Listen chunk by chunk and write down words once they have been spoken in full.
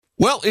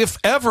Well, if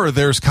ever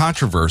there's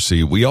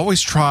controversy, we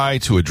always try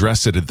to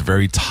address it at the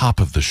very top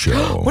of the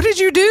show. What did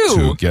you do?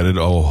 To get it,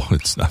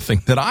 it's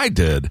nothing that I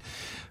did.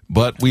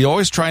 But we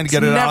always try to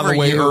get it out of the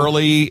way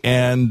early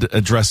and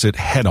address it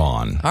head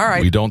on. All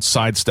right. We don't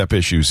sidestep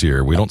issues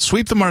here. We don't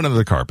sweep them under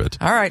the carpet.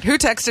 All right. Who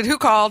texted? Who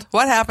called?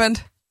 What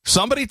happened?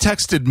 Somebody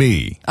texted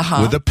me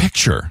with a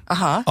picture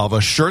of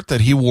a shirt that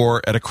he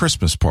wore at a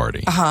Christmas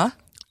party.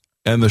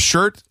 And the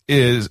shirt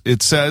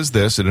it says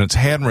this, and it's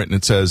handwritten.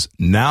 It says,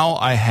 "Now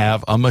I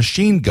have a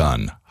machine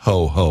gun.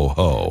 Ho, ho,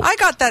 ho." I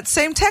got that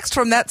same text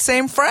from that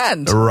same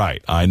friend.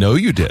 Right. I know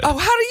you did. Oh,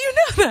 how do you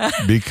know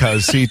that?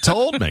 Because he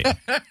told me.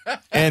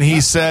 And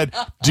he said,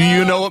 "Do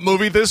you know what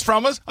movie this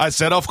from is?" I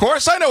said, "Of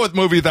course I know what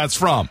movie that's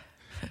from."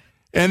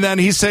 And then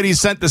he said he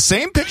sent the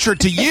same picture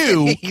to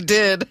you. He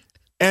did.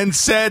 And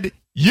said,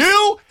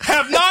 "You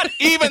have not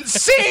even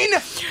seen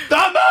the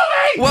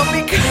movie!"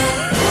 Well, because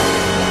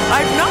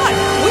I've not.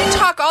 We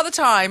talk all the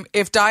time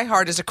if Die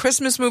Hard is a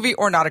Christmas movie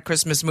or not a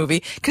Christmas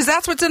movie, because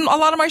that's what's in a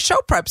lot of my show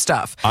prep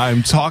stuff.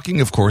 I'm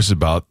talking, of course,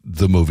 about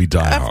the movie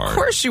Die Hard. Of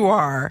course you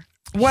are.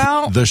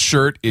 Well, the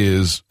shirt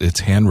it's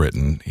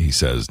handwritten. He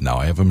says, "Now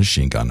I have a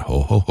machine gun.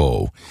 Ho, ho,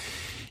 ho."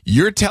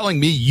 You're telling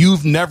me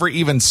you've never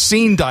even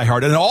seen Die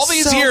Hard. And all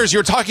these years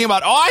you're talking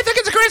about, I think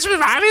it's a Christmas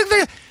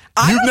movie.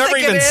 You've never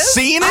even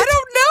seen it? I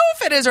don't know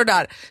if it is or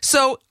not.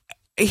 So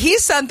he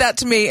sent that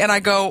to me, and I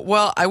go,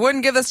 well, I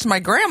wouldn't give this to my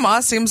grandma.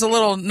 Seems a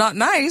little not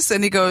nice.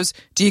 And he goes,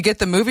 do you get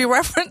the movie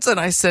reference? And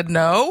I said,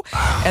 no.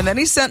 And then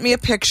he sent me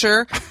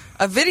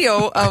a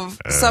video of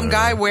some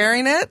guy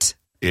wearing it.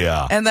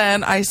 Yeah. And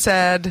then I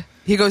said,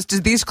 he goes,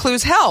 did these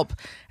clues help?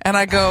 And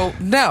I go,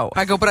 no.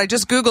 I go, but I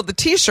just Googled the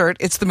T-shirt.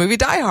 It's the movie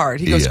Die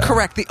Hard. He goes,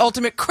 correct. The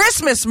ultimate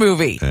Christmas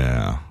movie.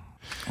 Yeah.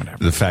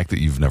 Whatever. The fact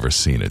that you've never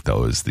seen it,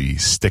 though, is the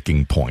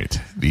sticking point,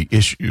 the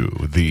issue,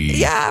 the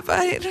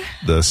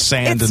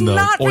sand and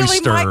the oyster.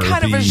 It's not really my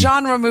kind of a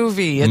genre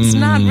movie. It's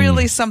not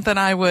really something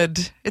I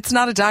would. It's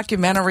not a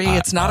documentary.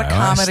 It's not a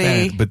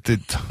comedy. But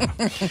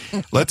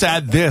let's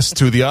add this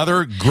to the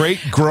other great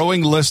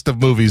growing list of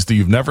movies that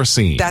you've never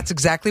seen. That's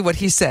exactly what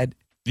he said.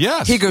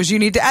 Yes. He goes, you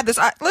need to add this.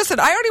 Listen,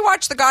 I already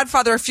watched The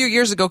Godfather a few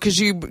years ago because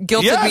you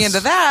guilted me into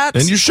that.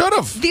 And you should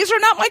have. These are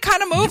not my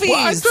kind of movies.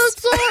 Well,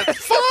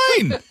 that's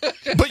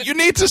fine. But you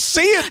need to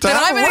see it. Then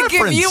I'm going to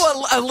give you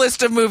a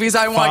list of movies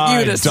I want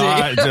you to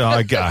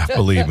see.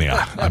 Believe me,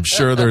 I'm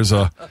sure there's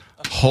a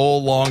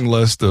whole long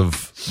list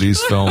of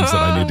these films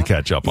that I need to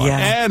catch up on. Yeah.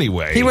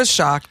 Anyway. He was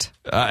shocked.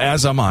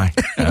 As am I.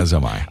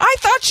 I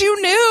thought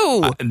you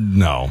knew.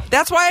 No.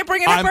 That's why I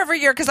bring it up every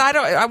year, because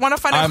I want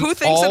to find out who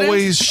thinks it is. I'm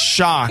always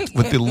shocked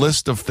with the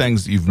list of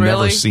things that you've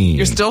never seen.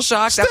 You're still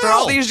shocked after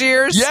all these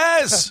years?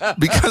 Yes,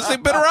 because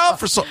they've been around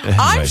for so... Anyway.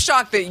 I'm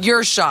shocked that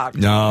you're shocked.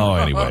 No,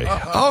 anyway.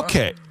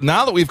 Okay,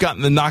 now that we've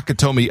gotten the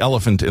Nakatomi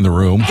elephant in the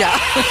room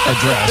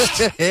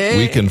addressed,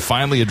 we can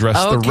finally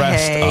address the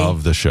rest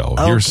of the show.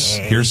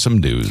 Here's some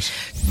news.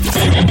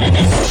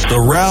 The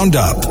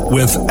Roundup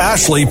with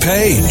Ashley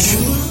Page.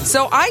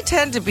 So I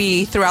tend to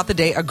be, throughout the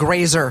day, a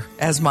grazer,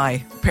 as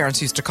my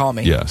parents used to call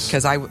me. Yes.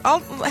 Because I'll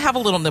have a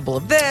little nibble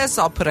of this,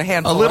 I'll put a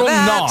handful of that. A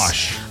little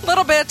nosh. A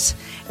little bit.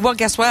 Well,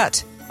 guess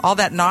what? All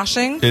that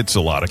noshing. It's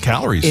a lot of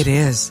calories. It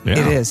is. Yeah.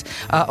 It is.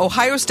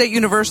 Ohio State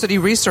University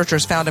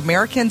researchers found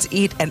Americans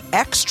eat an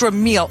extra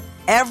meal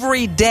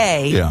every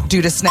day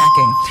due to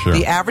snacking. Sure.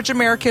 The average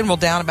American will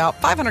down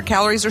about 500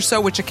 calories or so,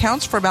 which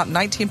accounts for about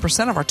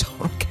 19% of our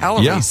total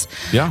calories.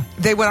 Yeah.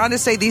 They went on to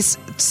say these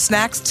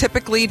snacks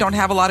typically don't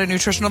have a lot of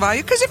nutritional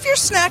value, because if you're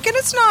snacking,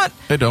 it's not.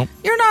 They don't.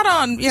 You're not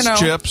on, It's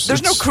chips.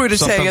 There's no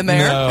crudité in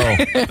there.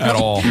 No, at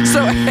all.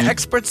 So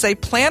experts say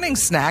planning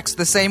snacks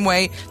the same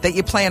way that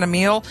you plan a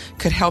meal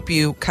could help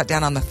you cut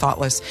down on the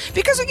thoughtless.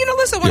 Because,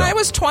 listen, when I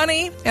was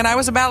 20 and I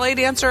was a ballet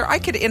dancer, I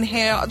could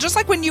inhale, just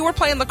like when you were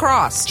playing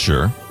lacrosse.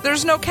 Sure.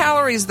 There's no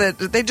calories that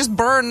they just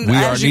burn. We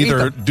are as you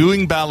neither eat them.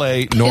 doing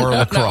ballet nor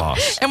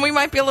lacrosse. And we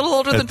might be a little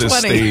older than 20.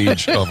 At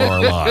this stage of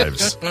our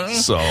lives.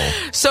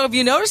 So if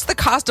you notice the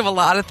cost of a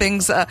lot of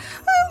things,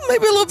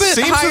 maybe a little bit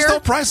Seems higher. Seems as though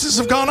prices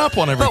have gone up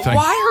on everything. But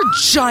why are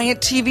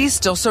giant TVs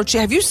still so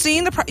cheap? Have you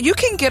seen the price? You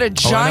can get a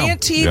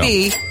giant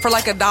TV for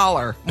like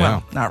 $1.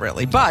 Well, not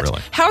really.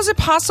 But how is it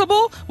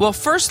possible? Well,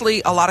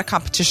 firstly, a lot of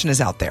competition is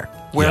out there,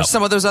 where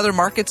some of those other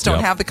markets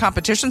don't have the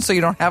competition, so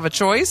you don't have a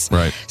choice.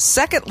 Right.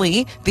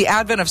 Secondly, the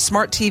advent of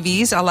smart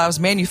TVs allows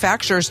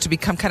manufacturers to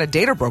become kind of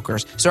data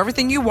brokers. So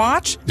everything you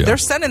watch, they're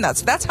sending that.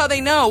 So that's how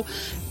they know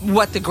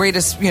what the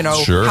greatest,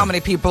 how many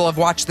people have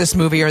watched this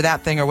movie or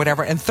that thing or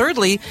whatever. And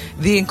thirdly,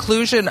 the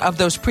inclusion of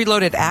those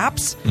preloaded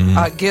apps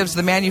gives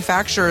the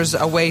manufacturers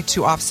a way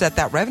to offset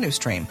that revenue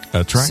stream.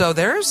 That's right. So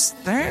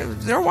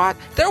they're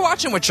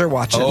watching what you're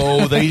watching.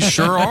 Oh, they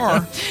sure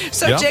are.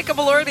 So Jacob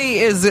Elordi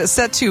is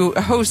set to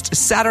host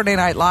Saturday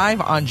Night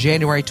Live on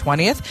January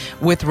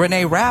 20th with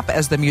Renee Rapp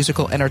as the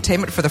musical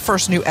entertainment for the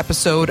first new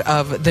episode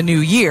of the new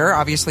year.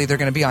 Obviously, they're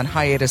going to be on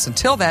hiatus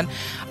until then.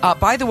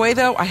 By the way,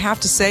 though, I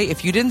have to say,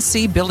 if you didn't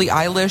see Billie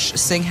Eilish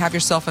sing Have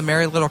Yourself a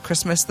Merry Little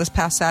Christmas this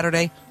past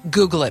Saturday,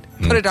 Google it.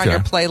 Put it on your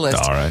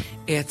playlist. All right.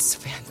 It's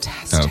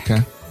fantastic.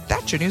 Okay.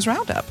 That's your news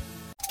roundup.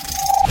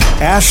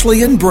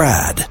 Ashley and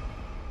Brad.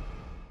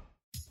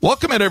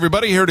 Welcome in,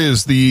 everybody. Here it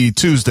is, the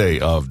Tuesday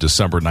of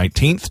December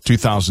 19th,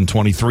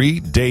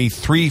 2023, day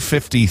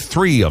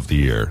 353 of the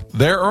year.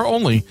 There are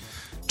only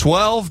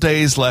 12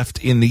 days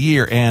left in the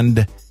year,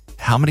 and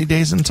how many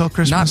days until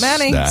Christmas? Not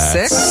many.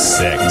 That's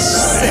Six.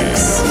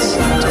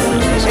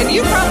 And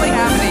you probably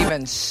haven't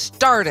even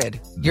started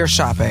your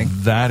shopping.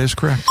 That is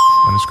correct.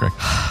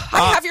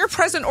 I have your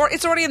present, or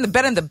it's already in the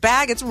bed in the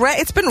bag. It's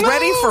been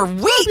ready for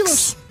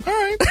weeks. Fabulous. All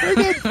right, very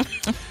good.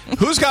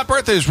 Who's got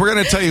birthdays? We're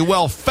going to tell you.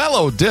 Well,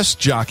 fellow disc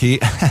jockey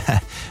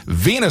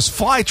Venus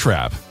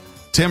Flytrap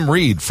Tim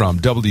Reed from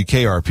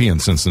WKRP in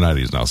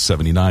Cincinnati is now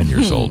 79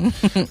 years old.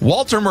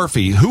 Walter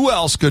Murphy. Who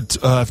else could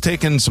have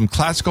taken some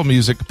classical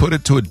music, put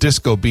it to a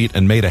disco beat,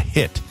 and made a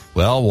hit?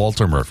 Well,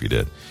 Walter Murphy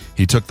did.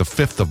 He took the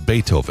Fifth of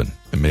Beethoven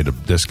and made a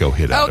disco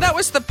hit out of it.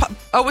 Was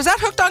that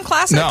Hooked on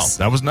Classics?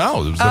 No. It was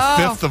the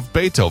Fifth of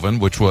Beethoven,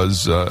 which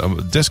was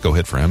a disco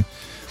hit for him.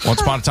 Once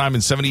upon a time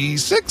in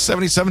 76,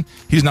 77.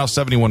 He's now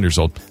 71 years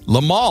old.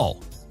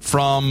 Lamal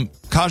from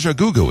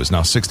Kajagoogoo is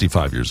now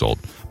 65 years old.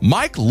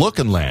 Mike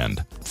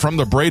Lookinland from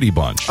the Brady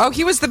Bunch. Oh,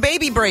 he was the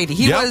baby Brady.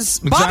 He was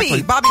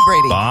exactly. Bobby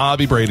Brady.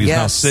 Bobby Brady's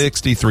now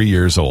 63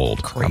 years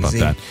old. Crazy. How about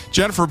that?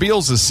 Jennifer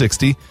Beals is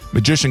 60.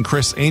 Magician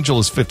Chris Angel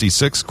is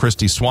 56.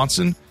 Christy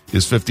Swanson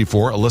is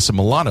 54. Alyssa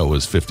Milano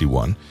is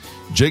 51.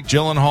 Jake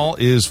Gyllenhaal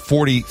is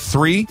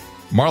 43.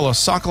 Marla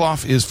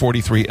Sokoloff is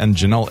 43, and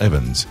Janelle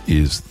Evans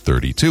is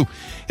 32.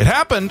 It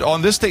happened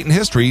on this date in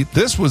history.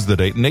 This was the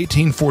date in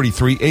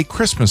 1843. A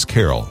Christmas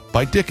Carol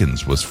by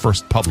Dickens was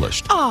first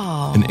published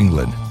in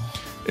England.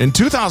 In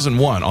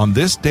 2001, on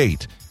this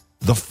date,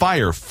 the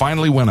fire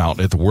finally went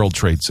out at the World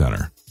Trade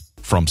Center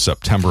from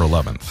September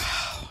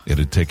 11th. It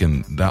had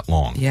taken that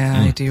long.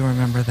 Yeah, I do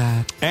remember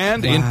that.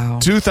 And in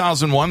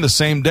 2001, the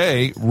same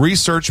day,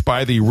 research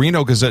by the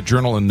Reno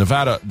Gazette-Journal in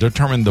Nevada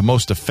determined the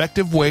most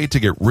effective way to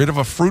get rid of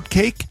a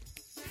fruitcake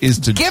is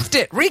to... Gift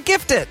it.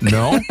 Re-gift it.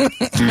 No.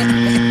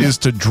 Is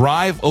to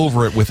drive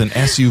over it with an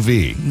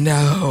SUV.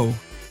 No.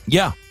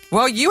 Yeah.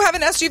 Well, you have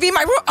an SUV.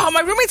 My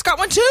roommate's got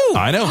one, too.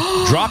 I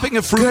know. Dropping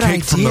a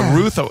fruitcake from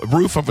the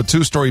roof of a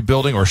two-story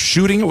building or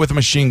shooting it with a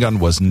machine gun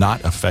was not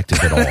effective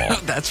at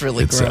all. That's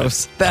really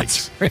gross.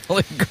 That's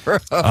really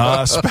gross.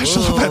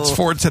 Special events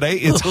for today.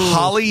 It's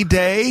Holly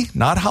Day.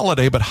 Not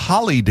holiday, but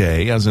Holly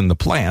Day, as in the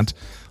plant.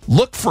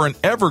 Look for an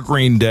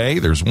evergreen day.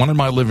 There's one in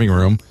my living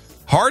room.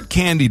 Hard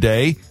Candy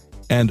Day.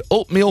 And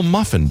Oatmeal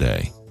Muffin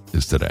Day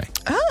is today.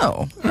 Oh.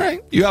 All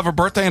right. You have a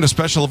birthday and a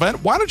special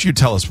event. Why don't you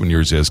tell us when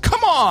yours is?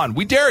 Come on.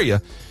 We dare you.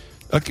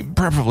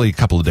 Preferably a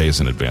couple of days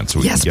in advance so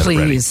we can get it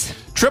ready.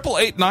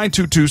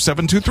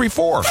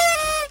 888-922-7234.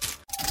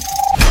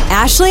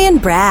 Ashley and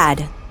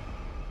Brad.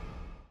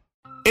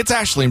 It's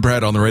Ashley and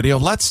Brad on the radio.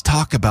 Let's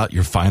talk about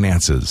your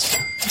finances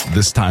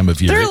this time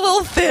of year. They're a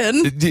little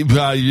thin. Do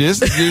you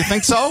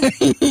think so?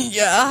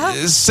 Yeah.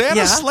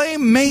 Santa's sleigh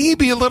may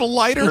be a little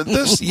lighter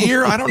this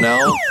year. I don't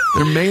know.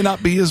 There may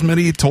not be as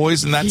many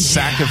toys in that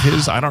sack of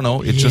his. I don't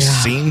know. It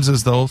just seems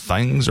as though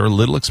things are a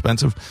little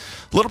expensive,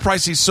 a little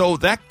pricey. So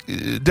that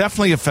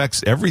definitely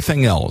affects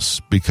everything else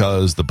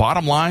because the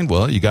bottom line,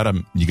 well, you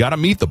gotta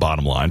meet the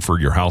bottom line for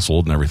your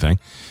household and everything.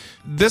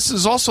 This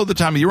is also the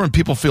time of year when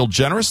people feel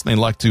generous. They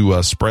like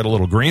to spread a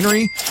little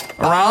greenery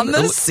around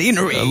the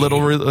scenery. A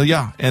little,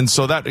 and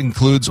so that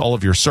includes all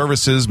of your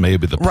services,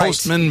 maybe the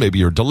postman, maybe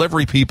your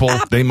delivery people.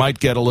 They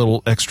might get a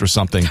little extra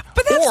something.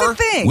 But that's the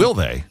thing. Will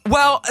they?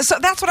 Well, so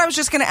that's what I was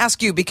just going to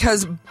ask you,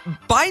 because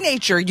by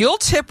nature, you'll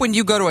tip when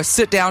you go to a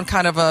sit-down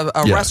kind of a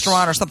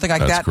restaurant or something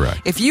like that. That's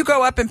correct. If you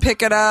go up and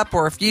pick it up,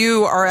 or if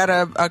you are at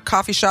a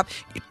coffee shop,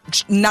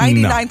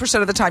 99%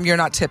 of the time you're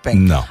not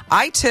tipping. No.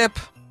 I tip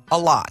a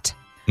lot.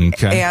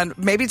 Okay. And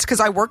maybe it's because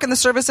I work in the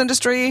service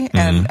industry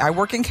and I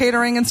work in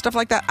catering and stuff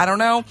like that. I don't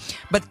know.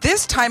 But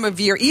this time of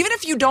year, even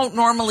if you don't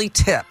normally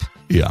tip,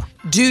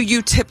 do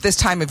you tip this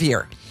time of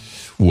year?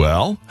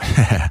 Well,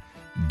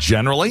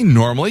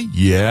 normally,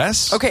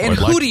 yes. Okay, and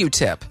who do you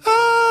tip?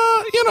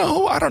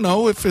 I don't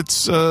know. If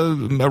it's a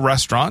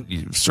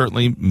restaurant,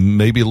 certainly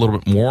maybe a little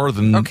bit more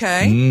than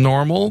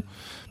normal.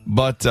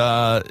 But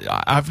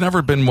I've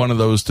never been one of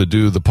those to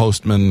do the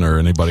postman or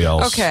anybody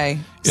else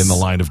in the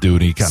line of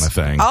duty kind of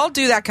thing. I'll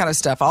do that kind of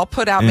stuff. I'll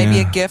put out maybe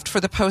a gift for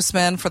the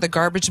postman, for the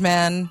garbage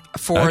man,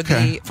 for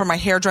my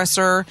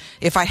hairdresser.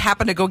 If I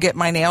happen to go get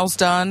my nails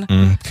done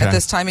at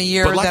this time of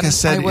year, but like then I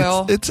said, I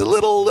will. It's a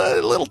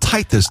little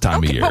tight this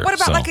time of year. But what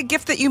about like a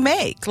gift that you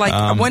make?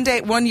 Like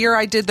one year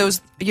I did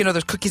those,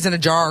 those cookies in a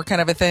jar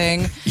kind of a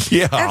thing.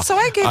 Yeah. And so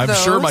I gave those.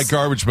 I'm sure my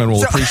garbage man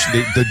will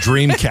appreciate the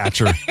dream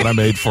catcher that I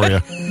made for you.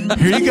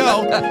 Here you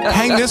go.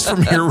 Hang this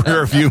from your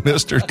rear view,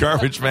 Mr.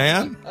 Garbage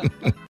Man.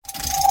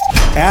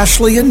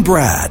 Ashley and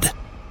Brad.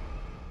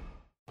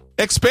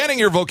 Expanding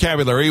your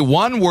vocabulary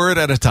one word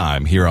at a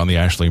time here on the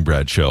Ashley and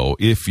Brad Show.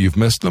 If you've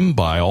missed them,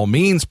 by all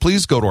means,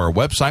 please go to our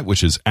website,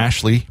 which is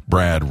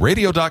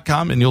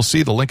ashleybраdradio.com, and you'll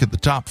see the link at the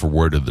top for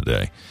Word of the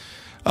Day.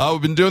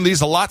 We've been doing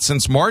these a lot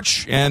since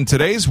March, and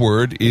today's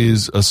word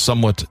is a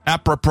somewhat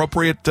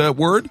appropriate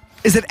word.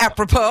 Is it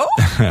apropos?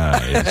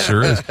 It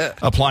sure is.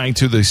 Applying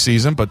to the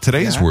season, but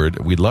today's word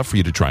we'd love for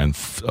you to try and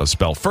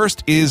spell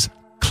first is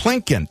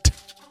clinkant.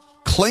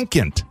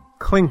 Clinkant.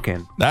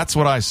 Clinkant. That's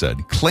what I said.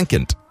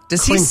 Clinkant.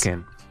 Does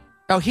Clinkant.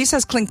 He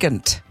says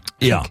clinkant.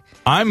 Yeah.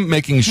 I'm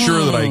making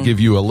sure that I give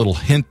you a little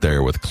hint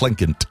there with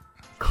clinkant.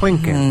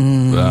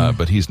 Clinkant.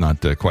 But he's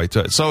not quite.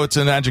 So it's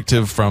an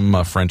adjective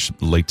from French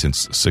late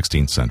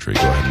 16th century.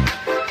 Go ahead and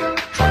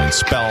try and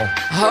spell.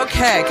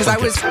 Okay, because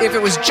if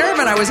it was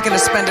German, I was going to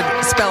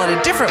spell it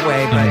a different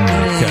way. But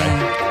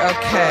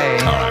okay.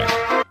 All right.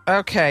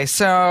 Okay,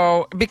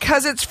 so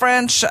because it's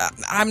French,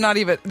 I'm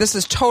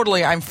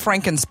I'm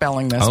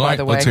Franken-spelling this, by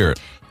the way. Let's hear it.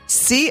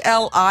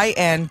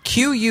 Clinquent.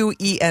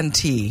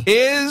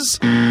 Is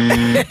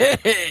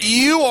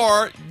you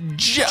are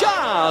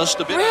just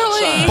a bit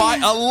really by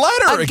a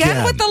letter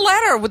again. With the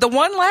letter, with the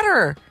one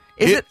letter.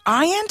 Is it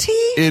INT?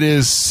 It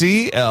is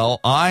CLINQUANT.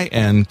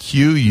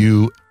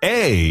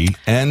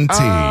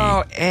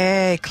 Oh,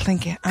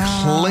 clinkant.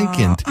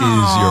 Clinkant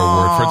is your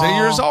word for today.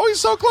 You're always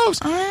so close.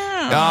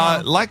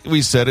 Like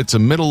we said, it's a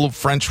Middle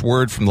French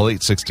word from the late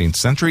 16th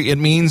century. It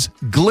means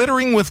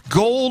glittering with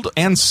gold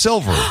and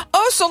silver.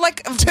 Oh, so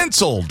like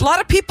tinseled. A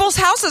lot of people's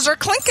houses are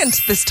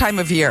clinkant this time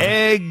of year.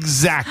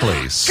 Exactly.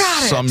 Got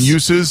it. Some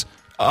uses.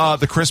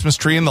 The Christmas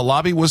tree in the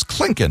lobby was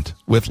clinkant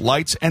with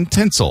lights and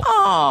tinsel.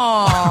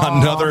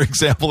 Another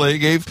example they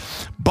gave,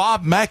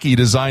 Bob Mackie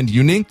designed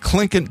unique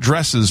clinkant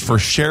dresses for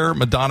Cher,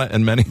 Madonna,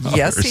 and many others.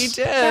 Yes, he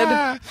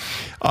did.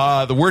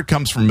 The word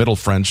comes from Middle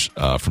French,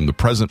 from the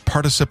present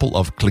participle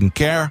of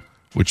clinquer,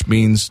 which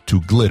means to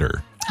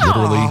glitter,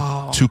 literally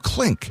to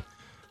clink.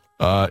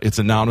 It's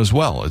a noun as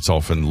well. It's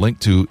often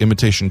linked to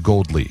imitation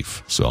gold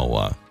leaf.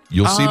 So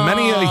you'll see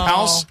many a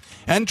house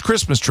and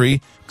Christmas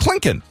tree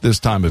clinkant this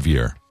time of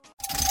year.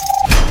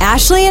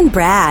 Ashley and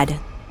Brad.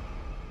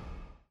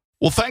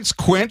 Well, thanks,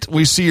 Quint.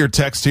 We see your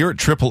text here at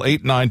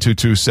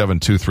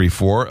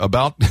 888-922-7234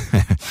 about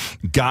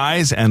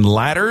guys and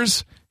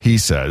ladders. He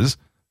says,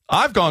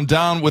 I've gone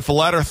down with the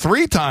ladder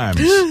 3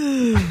 times.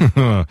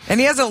 And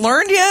he hasn't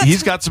learned yet?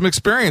 He's got some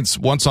experience.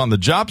 Once on the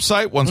job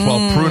site, once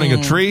while pruning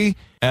a tree.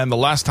 And the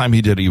last time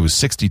he did, he was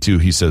 62.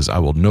 He says, I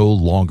will no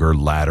longer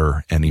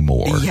ladder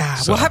anymore. Yeah.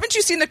 So. Well, haven't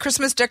you seen the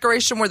Christmas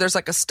decoration where there's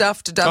like a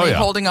stuffed dummy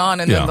holding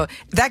on? And then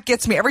that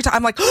gets me every time.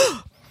 I'm like,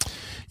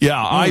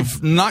 yeah,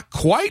 I've not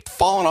quite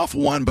fallen off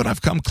one, but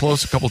I've come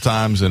close a couple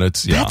times, and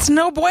it's, That's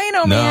no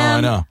bueno,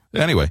 man. No, I know.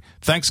 Anyway,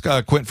 thanks,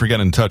 Quint, for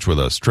getting in touch with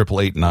us.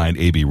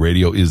 888-9AB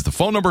Radio is the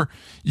phone number.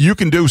 You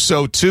can do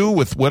so, too,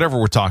 with whatever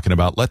we're talking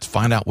about. Let's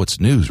find out what's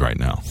news right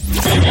now.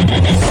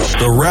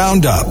 The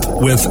Roundup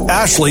with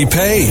Ashley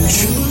Page.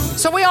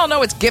 So we all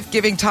know it's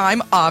gift-giving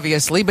time,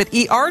 obviously, but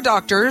ER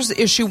doctors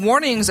issue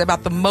warnings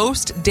about the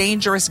most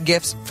dangerous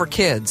gifts for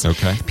kids.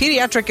 Okay.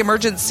 Pediatric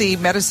emergency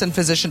medicine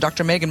physician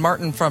Dr. Megan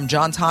Martin from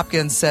Johns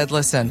Hopkins said,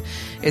 listen,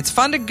 it's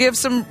fun to give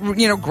some,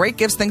 great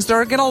gifts, things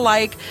they're going to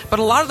like, but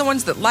a lot of the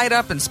ones that light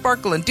up and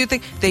sparkle and do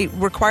things, they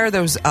require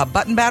those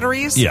button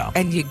batteries. Yeah.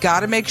 And you got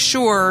to make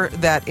sure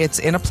that it's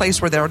in a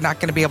place where they're not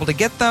going to be able to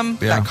get them.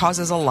 Yeah. That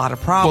causes a lot of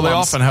problems. Well, they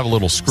often have a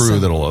little screw, a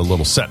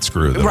little set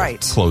screw that'll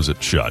close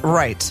it shut.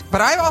 Right.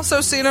 But I've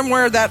also seen them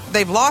where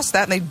they've lost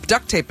that and they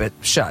duct tape it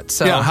shut.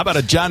 So yeah, how about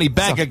a Johnny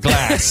bag of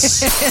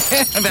glass?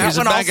 Here's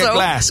a bag of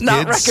glass,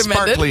 not kids.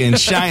 Recommended. Sparkly and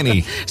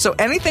shiny. So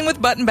anything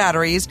with button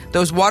batteries,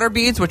 those water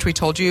beads, which we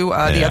told you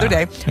the other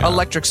day,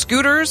 electric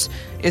scooters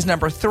is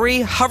number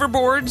 3,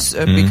 hoverboards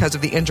because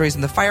of the injuries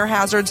and the fire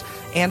hazards,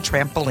 and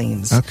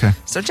trampolines. Okay.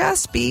 So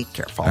just be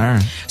careful. All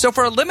right. So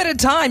for a limited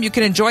time, you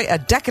can enjoy a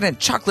decadent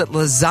chocolate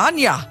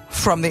lasagna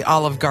from the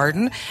Olive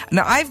Garden.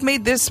 Now, I've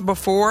made this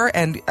before,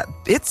 and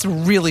it's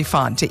really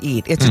fun to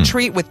eat. It's a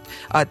treat with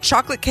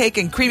chocolate cake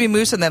and creamy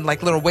mousse and then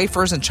like little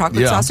wafers and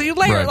chocolate sauce. So you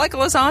layer it like a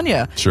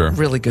lasagna. Sure.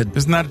 Really good.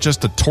 Isn't that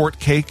just a tort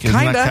cake? Isn't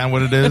that kind of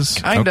what it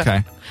is? Kinda.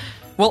 Okay.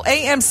 Well,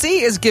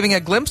 AMC is giving a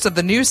glimpse of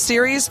the new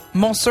series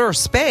Monsieur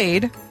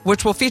Spade,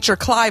 which will feature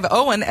Clive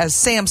Owen as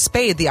Sam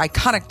Spade, the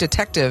iconic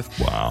detective.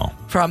 Wow.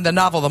 From the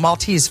novel The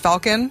Maltese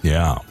Falcon.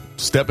 Yeah.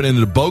 Stepping into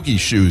the bogey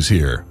shoes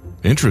here.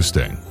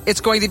 Interesting.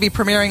 It's going to be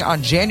premiering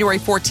on January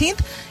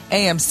 14th,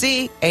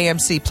 AMC,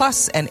 AMC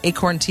Plus, and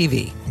Acorn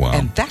TV. Wow.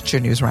 And that's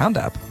your news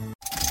roundup.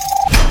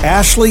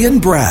 Ashley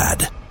and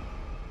Brad.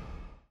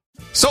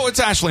 So it's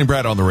Ashley and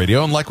Brad on the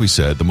radio, and like we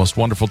said, the most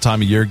wonderful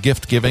time of year,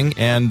 gift giving,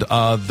 and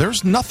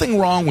there's nothing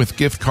wrong with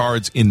gift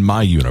cards in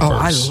my universe. Oh,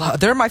 I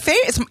love. They're my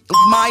favorite. It's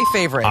my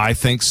favorite. I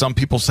think some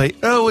people say,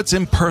 "Oh, it's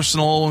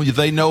impersonal.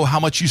 They know how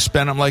much you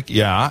spend." I'm like,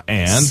 "Yeah,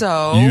 and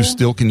so, you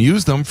still can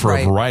use them for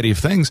a variety of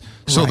things."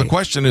 So the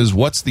question is,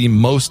 what's the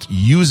most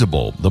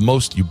usable, the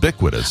most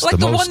ubiquitous, like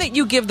the most one that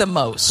you give the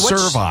most?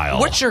 Servile.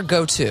 What's your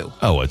go-to?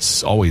 Oh,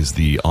 it's always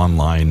the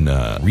online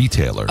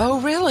retailer. Oh,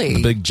 really?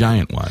 The big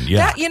giant one.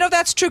 Yeah,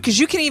 that's true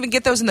because you can even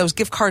get those in those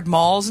gift card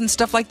malls and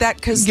stuff like that.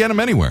 Because get them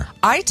anywhere.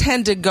 I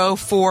tend to go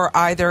for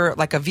either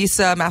like a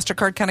Visa,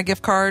 MasterCard kind of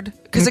gift card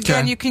because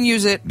again, you can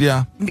use it.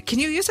 Yeah. Can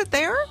you use it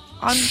there?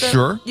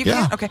 Sure. You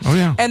can? Okay. Oh,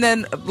 yeah. And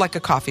then like a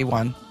coffee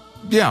one.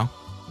 Yeah.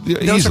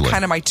 Those are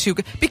kind of my two,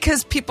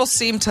 because people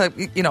seem to,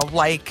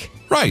 like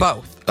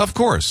both. Of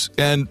course.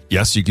 And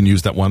yes, you can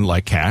use that one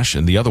like cash,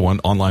 and the other one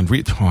online.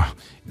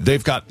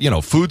 They've got,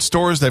 food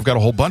stores. They've got a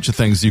whole bunch of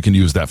things you can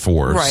use that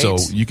for. Right. So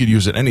you could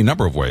use it any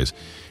number of ways.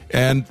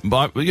 And,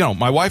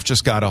 my wife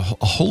just got a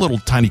whole little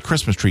tiny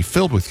Christmas tree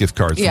filled with gift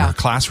cards from her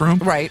classroom.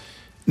 Right.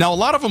 Now, a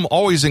lot of them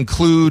always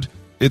include,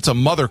 it's a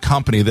mother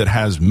company that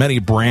has many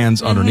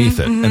brands underneath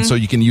it. And so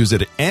you can use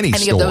it at any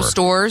store. Any of those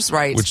stores,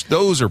 right. Which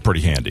those are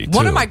pretty handy, too.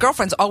 One of my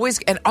girlfriends always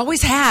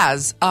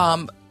has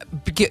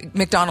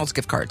McDonald's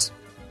gift cards.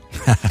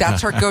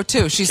 That's her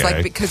go-to. She's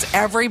like, because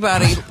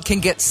everybody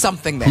can get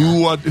something there.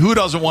 Who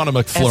doesn't want a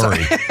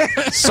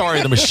McFlurry?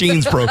 Sorry, the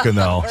machine's broken,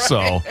 though,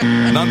 so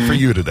none for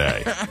you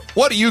today.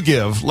 What do you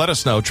give? Let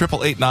us know.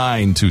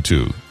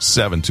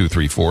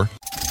 888-922-7234.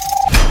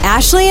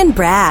 Ashley and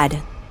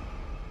Brad.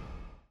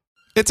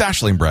 It's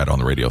Ashley and Brad on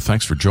the radio.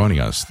 Thanks for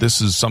joining us.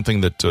 This is something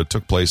that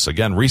took place,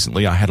 again,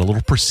 recently. I had a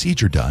little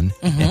procedure done.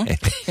 Oh,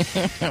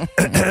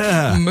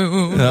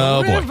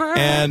 boy.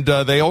 And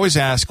they always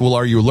ask, well,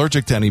 are you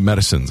allergic to any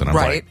medicines? And I'm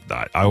like,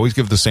 I always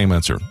give the same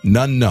answer.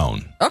 None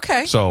known.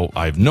 Okay. So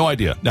I have no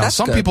idea. Now,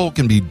 some people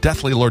can be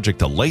deathly allergic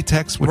to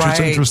latex, which is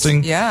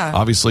interesting. Yeah.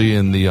 Obviously,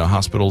 in the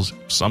hospitals,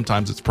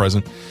 sometimes it's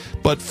present.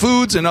 But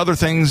foods and other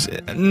things,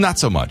 not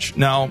so much.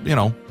 Now,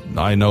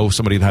 I know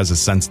somebody that has a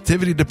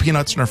sensitivity to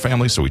peanuts in our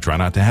family, so we try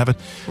not to have it.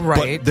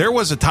 Right. But there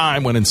was a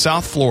time when in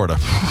South Florida,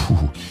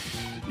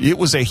 it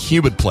was a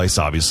humid place,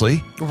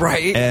 obviously.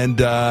 Right. And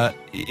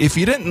if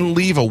you didn't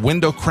leave a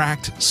window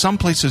cracked, some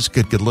places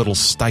could get a little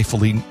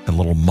stifling and a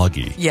little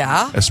muggy.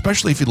 Yeah.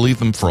 Especially if you leave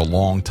them for a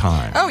long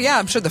time. Oh, yeah.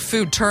 I'm sure the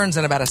food turns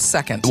in about a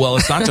second. Well,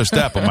 it's not just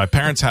that, but my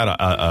parents had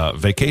a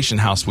vacation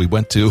house we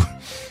went to.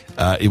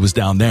 It was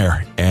down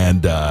there,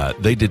 and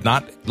they did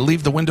not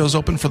leave the windows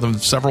open for the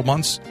several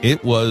months.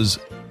 It was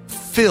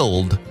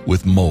filled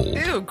with mold.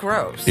 Ew,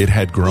 gross. It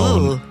had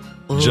grown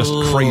just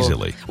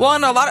crazily. Well,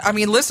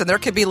 and listen, there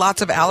could be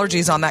lots of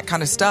allergies on that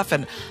kind of stuff.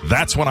 And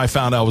that's when I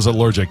found I was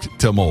allergic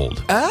to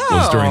mold.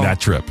 Was during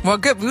that trip. Well,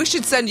 good. We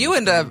should send you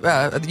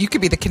into, you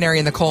could be the canary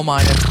in the coal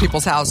mine at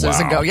people's houses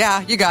and go,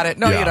 yeah, you got it.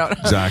 No, you don't.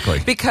 Exactly.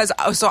 Because,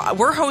 so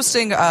we're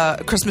hosting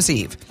Christmas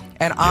Eve.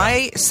 And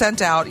I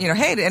sent out,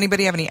 hey, did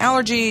anybody have any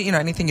allergy?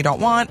 Anything you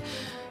don't want?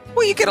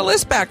 Well, you get a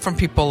list back from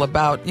people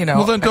about,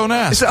 Well, then don't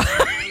ask.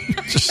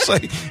 Just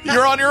say,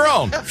 you're on your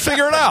own.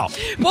 Figure it out.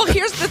 Well,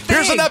 here's the thing.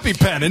 Here's an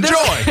EpiPen. Enjoy.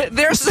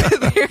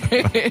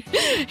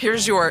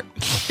 Here's your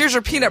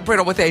peanut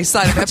brittle with a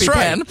side of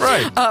EpiPen.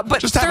 Right. But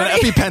just have an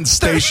EpiPen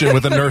station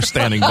with a nurse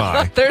standing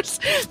by. There's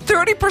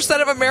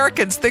 30% of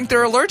Americans think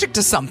they're allergic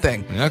to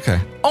something. Okay.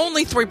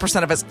 Only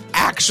 3% of us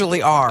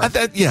actually are.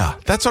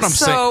 That's what I'm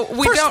saying.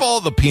 First of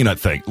all, the peanut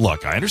thing.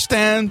 Look, I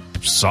understand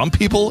some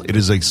people, it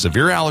is a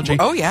severe allergy.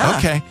 Oh, yeah.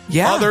 Okay.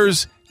 Yeah.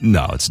 Others,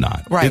 no, it's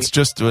not. Right. It's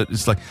just,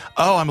 it's like,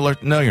 oh, I'm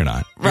allergic. No, you're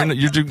not. Right.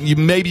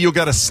 Maybe you'll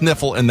get a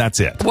sniffle and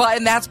that's it. Well,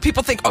 and that's,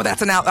 people think, oh,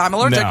 I'm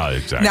allergic. No,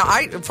 exactly. Now,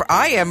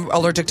 I am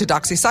allergic to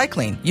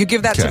doxycycline. You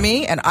give that to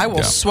me and I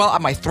will swell,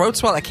 my throat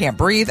swell, I can't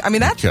breathe. I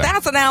mean, that's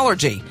an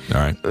allergy.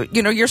 All right.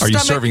 Your stomach. Are you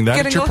serving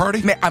that at your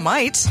party? I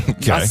might.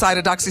 A side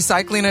of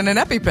doxycycline and an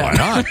EpiPen. Why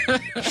not?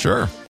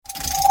 Sure.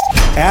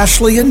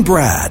 Ashley and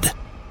Brad.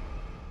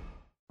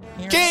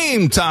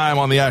 Game time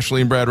on the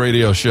Ashley and Brad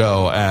radio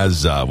show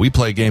as we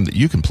play a game that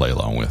you can play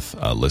along with,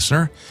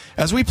 listener,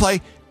 as we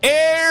play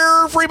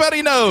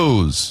Everybody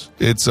Knows.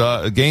 It's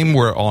a game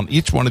where on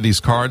each one of these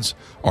cards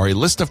are a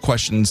list of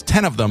questions,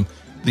 10 of them.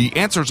 The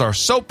answers are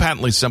so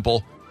patently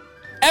simple,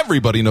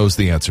 everybody knows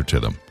the answer to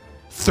them.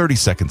 30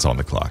 seconds on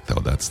the clock,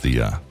 though. That's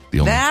the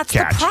only That's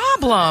catch. The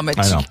problem.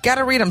 I know. You got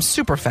to read them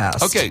super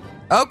fast.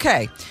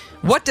 Okay.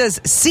 What does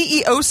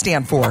CEO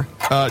stand for?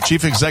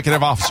 Chief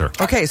Executive Officer.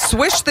 Okay,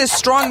 swish this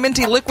strong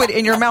minty liquid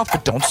in your mouth,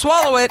 but don't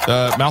swallow it.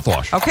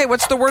 Mouthwash. Okay,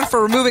 what's the word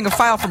for removing a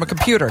file from a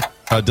computer?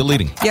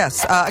 Deleting.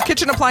 Yes, a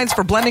kitchen appliance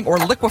for blending or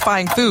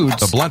liquefying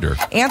foods. A blender.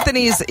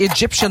 Anthony's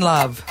Egyptian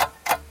love.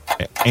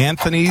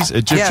 Anthony's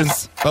Egyptian.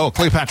 Yes. Oh,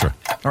 Cleopatra.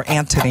 Or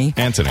Antony.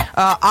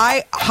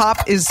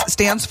 IHOP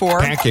stands for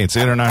Pancakes,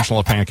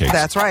 International Pancakes.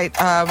 That's right.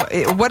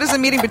 What is a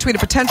meeting between a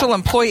potential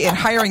employee and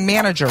hiring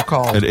manager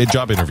called? A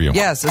job interview.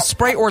 Yes, a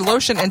spray or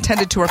lotion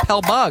intended to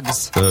repel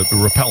bugs.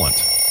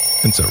 Repellent.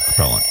 Insect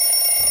repellent.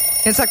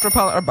 Insect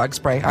repellent or bug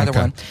spray, either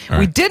one. Right.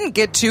 We didn't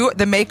get to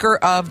the maker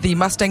of the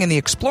Mustang and the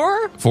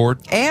Explorer. Ford.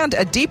 And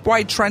a deep,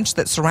 wide trench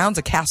that surrounds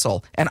a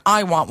castle. And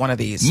I want one of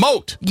these.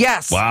 Moat.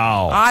 Yes.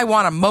 Wow. I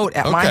want a moat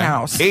at my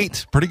house.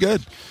 8. Pretty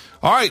good.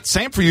 All right,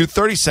 same for you.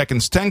 30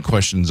 seconds, 10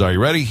 questions. Are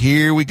you ready?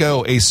 Here we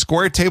go. A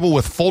square table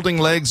with folding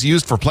legs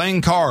used for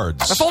playing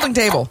cards. A folding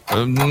table.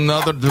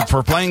 Another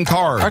for playing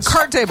cards. A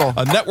card table.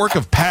 A network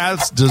of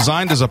paths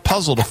designed as a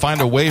puzzle to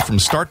find a way from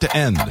start to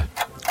end.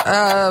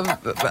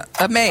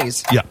 A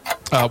maze. Yeah.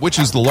 Which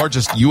is the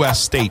largest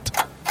U.S. state?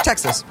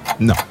 Texas.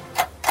 No.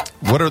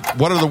 What are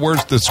the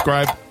words that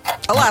describe...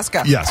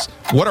 Alaska. Yes.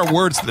 What are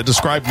words that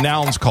describe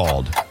nouns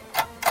called?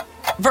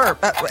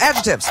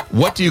 Adjectives.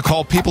 What do you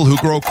call people who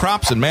grow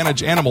crops and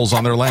manage animals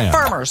on their land?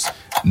 Farmers.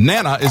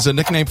 Nana is a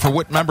nickname for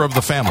what member of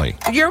the family?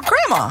 Your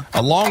grandma.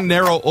 A long,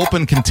 narrow,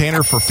 open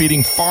container for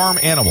feeding farm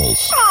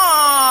animals.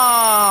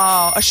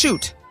 Oh, a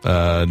chute.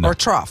 No. Or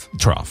trough.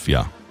 Trough,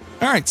 yeah.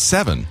 All right,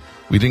 7.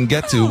 We didn't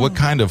get to what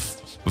kind of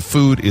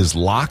food is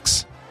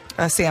lox?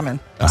 Salmon.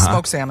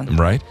 Smoked salmon.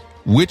 Right.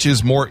 Which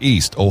is more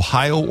east,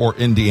 Ohio or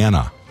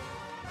Indiana?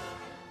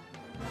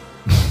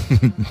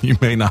 You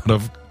may not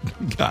have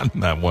gotten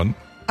that one.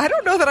 I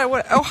don't know that I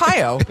would.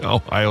 Ohio.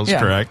 Ohio's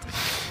correct.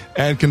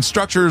 And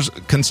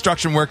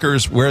construction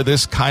workers wear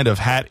this kind of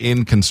hat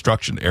in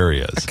construction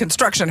areas. A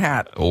construction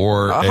hat.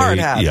 Or a hard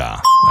hat.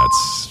 Yeah,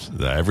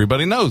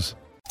 everybody knows.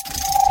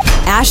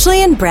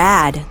 Ashley and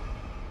Brad.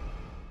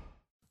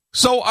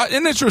 So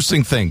an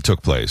interesting thing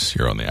took place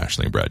here on the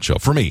Ashley and Brad Show.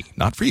 For me,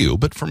 not for you,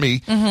 but for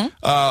me.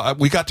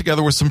 We got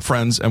together with some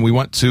friends and we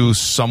went to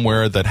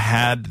somewhere that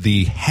had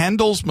the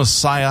Handel's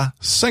Messiah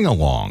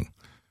sing-along,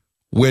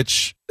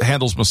 which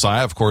Handel's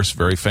Messiah, of course,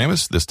 very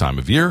famous this time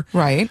of year.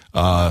 Right.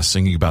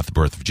 Singing about the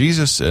birth of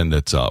Jesus, and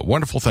it's a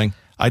wonderful thing.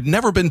 I'd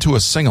never been to a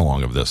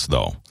sing-along of this,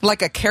 though.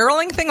 Like a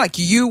caroling thing? Like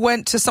you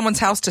went to someone's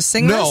house to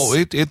sing this? No,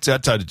 it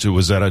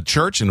was at a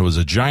church, and it was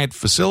a giant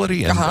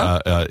facility, and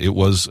it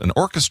was an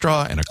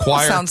orchestra and a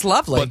choir. Sounds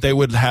lovely. But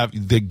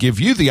they give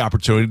you the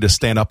opportunity to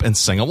stand up and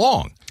sing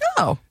along.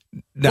 Oh.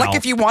 Now, like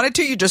if you wanted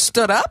to, you just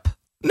stood up?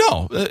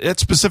 No, at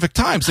specific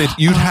times.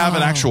 You'd have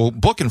an actual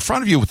book in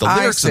front of you with the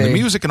lyrics and the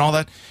music and all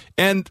that.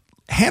 And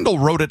Handel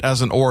wrote it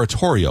as an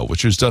oratorio,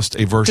 which is just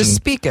a version, to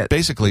speak it,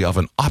 basically, of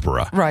an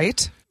opera.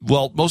 Right.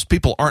 Well, most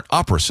people aren't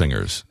opera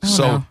singers.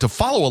 To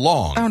follow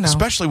along,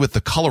 especially with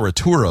the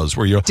coloraturas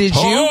where you're... Did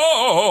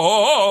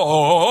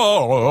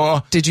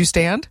you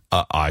stand?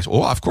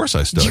 Of course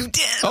I stood. You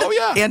did? Oh,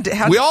 yeah. And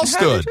we all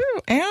stood.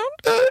 And?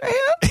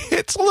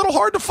 It's a little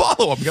hard to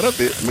follow. I'm gonna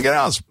be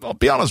honest. I'll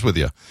be honest with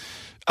you.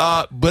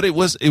 But it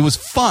was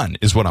fun,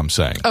 is what I'm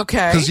saying.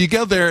 Okay. Because you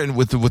go there and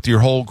with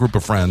your whole group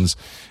of friends,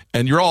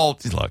 and you're all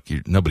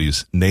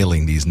nobody's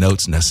nailing these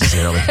notes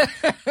necessarily.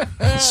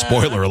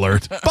 Spoiler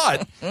alert!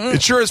 But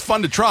it sure is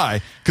fun to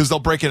try because they'll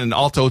break in an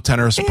alto,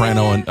 tenor,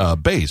 soprano,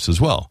 and bass as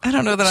well. I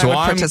don't know that I would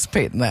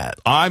participate in that.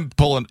 I'm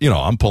pulling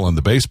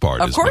the bass part.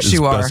 Of course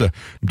you are. The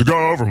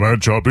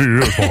government shall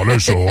be upon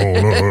his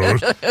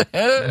shoulders.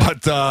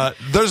 But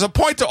there's a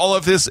point to all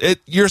of this.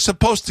 You're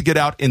supposed to get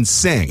out and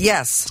sing.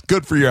 Yes, it's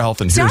good for your health.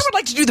 And I would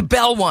like to do the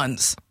bell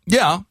ones.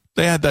 Yeah.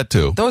 They had that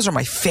too. Those are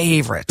my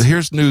favorite.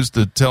 Here's news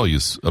to tell you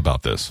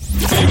about this.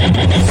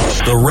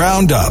 The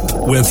Roundup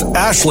with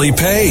Ashley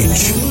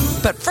Page.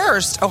 But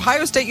first,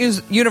 Ohio State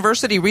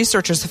University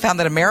researchers have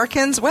found that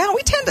Americans, we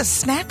tend to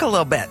snack a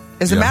little bit.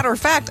 As a matter of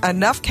fact,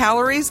 enough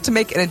calories to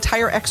make an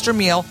entire extra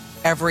meal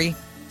every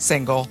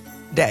single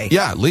day.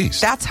 Yeah, at least.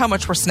 That's how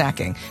much we're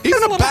snacking.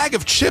 Even a bag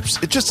of chips,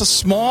 it's just a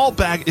small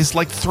bag, is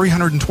like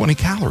 320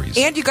 calories.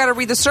 And you got to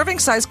read the serving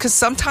size because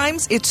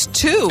sometimes it's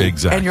 2.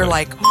 Exactly. And you're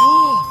like,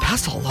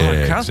 that's a lot.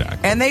 Exactly.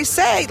 And they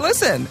say,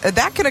 listen,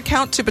 that can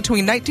account to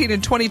between 19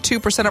 and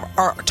 22% of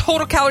our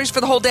total calories for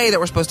the whole day that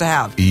we're supposed to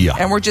have. Yeah.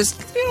 And we're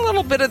just a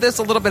little bit of this,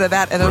 a little bit of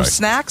that. And those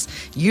snacks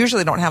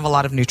usually don't have a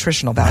lot of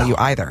nutritional value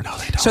either. No,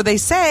 they don't. So they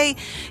say,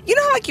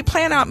 like you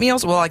plan out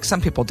meals. Well, like some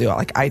people do.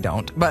 Like I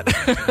don't. But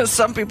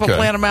some people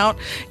plan them out.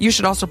 You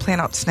should also plan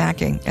out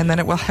snacking. And then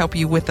it will help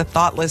you with the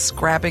thoughtless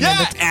grabbing.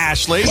 Yeah,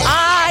 Ashley.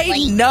 I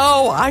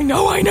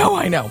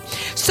know.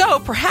 So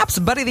perhaps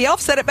Buddy the Elf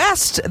said it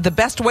best. The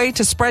best way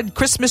to spread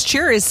Christmas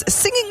cheer is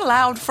singing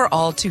loud for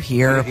all to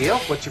hear. Buddy the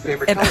Elf, what's your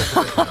favorite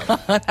color?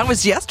 That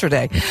was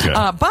yesterday.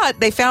 Okay.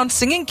 But they found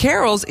singing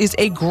carols is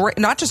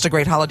not just a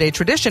great holiday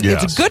tradition.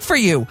 Yes. It's good for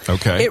you.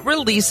 Okay. It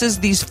releases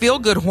these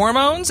feel-good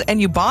hormones, and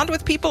you bond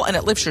with people, and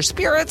it lifts your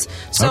spirits.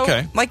 So,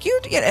 like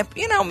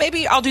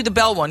maybe I'll do the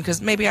bell one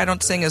because maybe I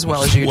don't sing as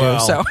well as you do.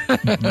 So,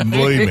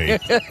 believe me,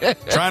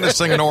 trying to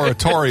sing an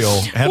oratorio,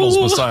 Handel's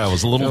Messiah,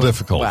 was a little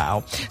difficult.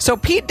 Wow. So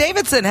Pete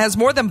Davidson has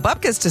more than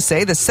bupkis to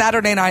say. The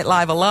Saturday Night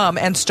Live alum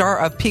and star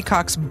of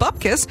Peacock's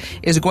Bupkis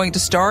is going to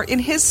star in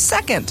his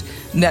second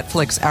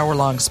Netflix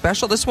hour-long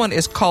special. This one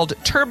is called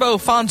Turbo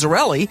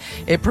Fonzarelli.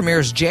 It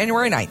premieres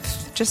January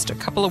 9th, just a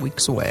couple of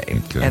weeks away.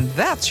 Okay. And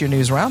that's your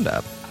news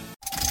roundup.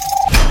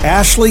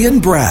 Ashley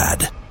and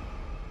Brad.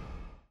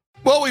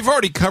 Well, we've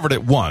already covered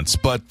it once,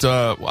 but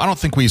I don't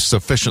think we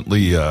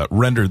sufficiently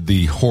rendered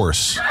the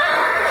horse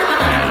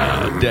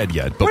dead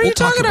yet. But what are you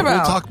talking about?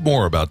 We'll talk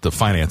more about the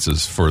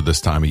finances for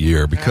this time of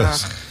year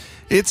because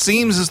it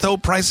seems as though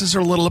prices are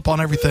a little up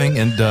on everything,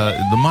 and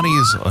the money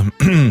is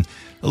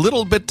a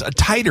little bit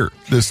tighter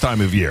this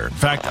time of year. In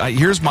fact,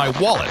 here's my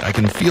wallet. I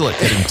can feel it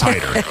getting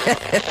tighter.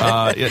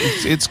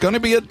 It's going to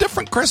be a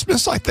different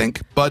Christmas, I think,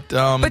 but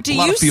a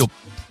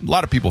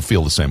lot of people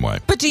feel the same way.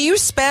 But do you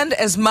spend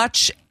as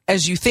much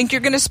as you think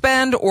you're going to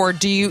spend, or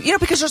do you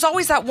because there's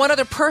always that one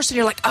other person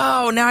you're like,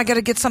 oh, now I got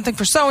to get something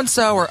for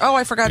so-and-so, or oh,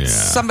 I forgot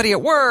somebody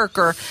at work,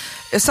 or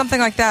something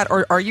like that,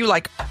 or are you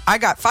like, I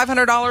got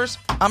 $500,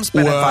 I'm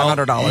spending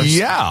 $500.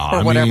 Yeah.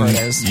 Or whatever it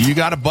is. You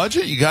got a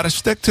budget, you got to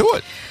stick to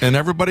it. And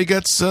everybody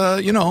gets,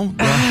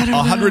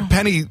 100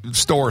 penny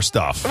store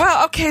stuff.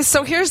 Well, okay,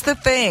 so here's the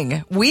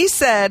thing. We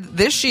said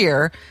this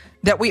year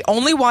that we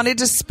only wanted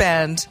to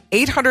spend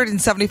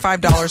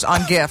 $875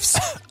 on gifts,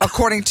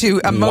 according to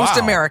most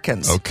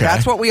Americans. Okay.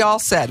 That's what we all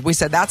said. We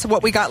said that's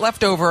what we got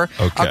left over,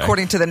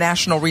 according to the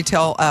National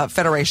Retail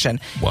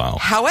Federation. Wow.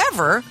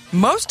 However,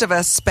 most of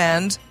us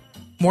spend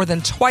more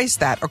than twice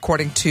that,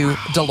 according to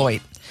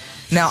Deloitte.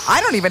 Now,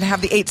 I don't even have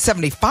the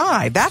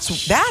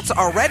 $875. That's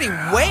already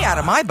way out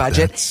of my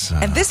budget.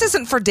 And this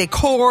isn't for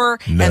decor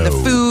and the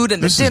food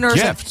and the dinners.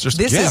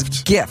 This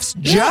is gifts.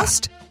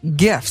 Just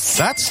gifts.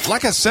 That's,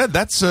 like I said,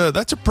 that's a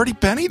pretty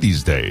penny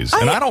these days.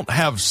 And I don't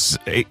have so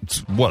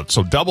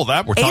double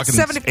that? We're talking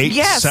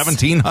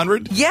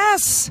 $1,700?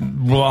 Yes.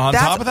 Well, on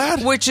top of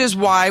that? Which is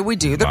why we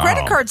do the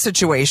credit card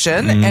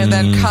situation. And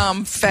then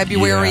come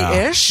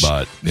February-ish,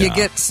 you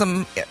get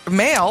some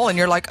mail and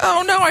you're like,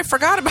 oh no, I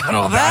forgot about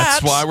all that.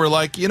 That's why we're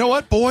like, you know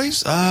what,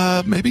 boys?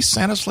 Maybe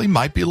Santa's sleigh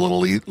might be a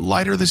little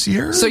lighter this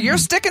year. So you're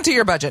sticking to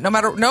your budget no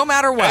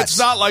matter what. It's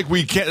not like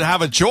we can't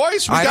have a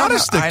choice. We got to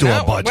stick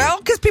to a budget. Well,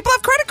 because people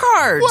have credit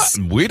cards.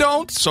 Well, we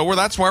don't, so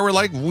that's why we're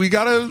like, we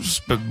can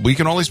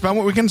only spend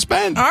what we can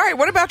spend. All right,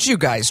 what about you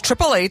guys?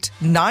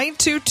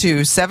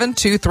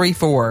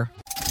 888-922-7234.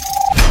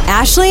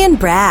 Ashley and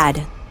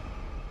Brad.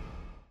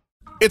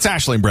 It's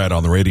Ashley and Brad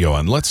on the radio,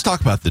 and let's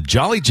talk about the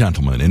Jolly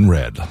Gentleman in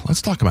red.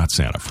 Let's talk about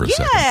Santa for a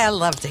second. Yeah, I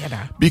love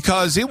Santa.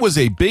 Because it was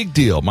a big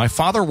deal. My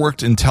father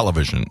worked in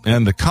television,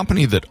 and the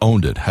company that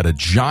owned it had a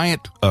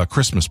giant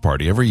Christmas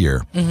party every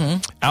year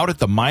out at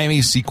the Miami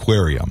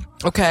Seaquarium.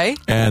 Okay.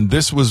 And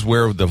this was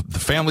where the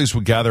families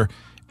would gather.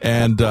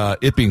 And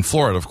it being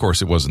Florida, of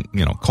course, it wasn't,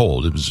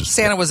 cold. It was just...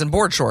 Santa was in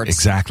board shorts.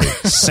 Exactly.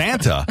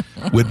 Santa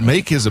would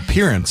make his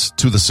appearance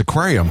to the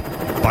Seaquarium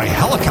by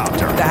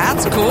helicopter.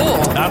 That's cool.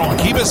 Out on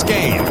Key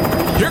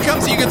Biscayne. Here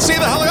comes, you can see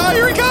the helicopter. Oh,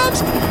 here he comes.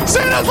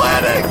 Santa's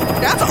landing.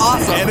 That's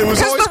awesome. And it was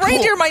because the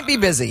reindeer cool. might be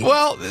busy.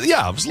 Well,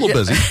 yeah, it was a little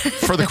busy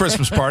for the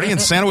Christmas party. And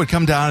Santa would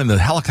come down in the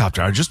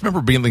helicopter. I just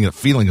remember being the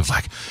feeling of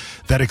like...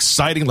 that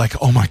exciting, like,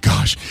 oh my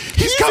gosh,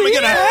 he's coming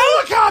in a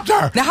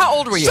helicopter. Now, how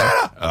old were you?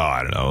 Santa! Oh,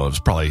 I don't know. I was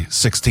probably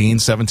 16,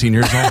 17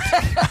 years old.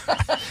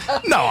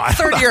 No, I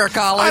don't know. Third year of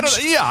college.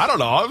 I don't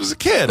know. I was a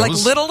kid. Like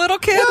little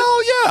kid?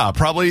 Well, yeah,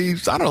 probably,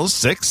 I don't know,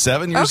 6,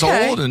 7 years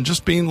old, and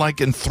just being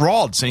like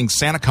enthralled seeing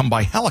Santa come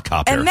by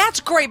helicopter. And that's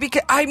great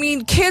because,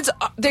 kids,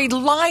 they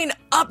line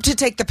up to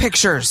take the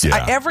pictures.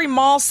 Yeah. Every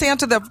mall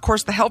Santa, of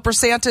course, the helper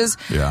Santas,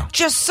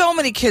 just so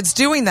many kids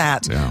doing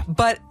that. Yeah.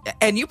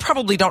 And you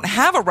probably don't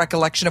have a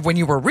recollection of when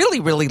you were really,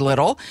 really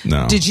little.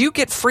 No. Did you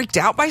get freaked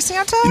out by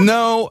Santa?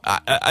 No,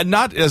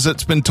 not as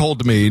it's been told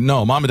to me.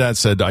 No, Mom and Dad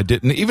said I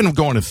didn't. Even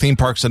going to theme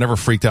parks, I never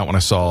freaked out when I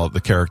saw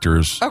the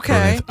characters.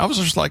 Okay. I was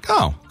just like,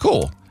 oh,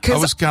 cool. I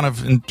was kind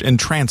of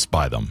entranced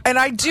by them. And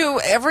I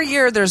do, every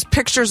year there's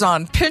pictures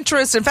on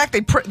Pinterest. In fact,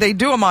 they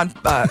do them on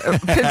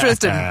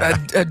Pinterest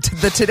and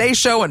the Today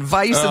Show and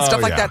Vice and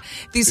stuff like that.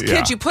 These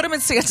kids, you put them in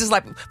Santa's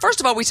lap. First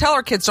of all, we tell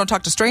our kids don't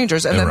talk to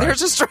strangers, and then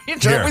there's a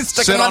stranger and we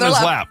stick them on their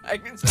lap.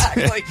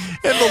 Exactly.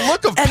 And the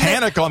look of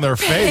panic on their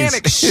face.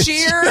 Panic,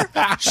 sheer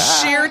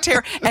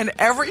terror. And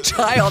every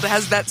child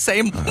has that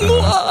same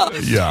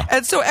yeah.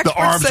 And so the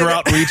arms are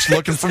outreached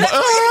looking for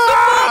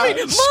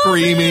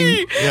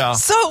screaming. Yeah.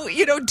 So,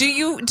 do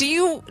you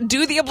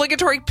do the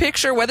obligatory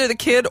picture, whether the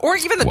kid or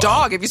even the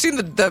dog? Have you seen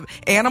the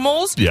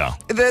animals? Yeah.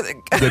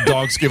 The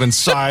dog's giving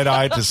side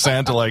eye to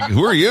Santa like,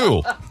 who are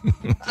you?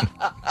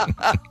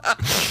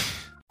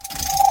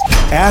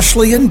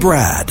 Ashley and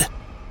Brad.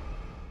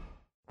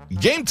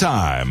 Game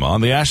time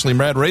on the Ashley and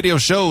Brad radio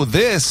show.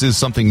 This is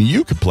something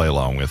you could play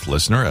along with,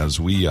 listener, as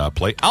we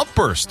play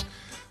Outburst,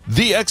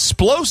 the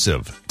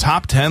explosive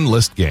top 10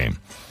 list game.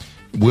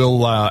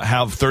 We'll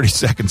have 30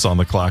 seconds on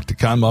the clock to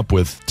come up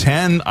with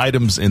 10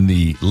 items in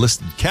the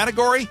listed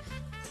category.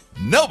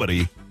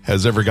 Nobody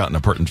has ever gotten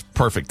a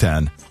perfect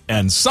 10,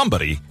 and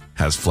somebody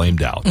has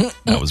flamed out.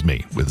 That was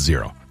me with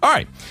 0. All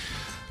right.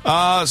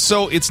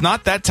 So it's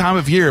not that time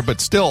of year, but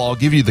still, I'll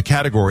give you the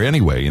category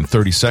anyway in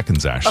 30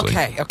 seconds, Ashley.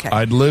 Okay.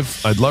 I'd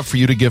love for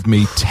you to give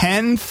me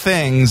 10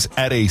 things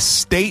at a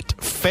state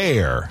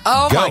fair.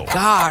 Oh, my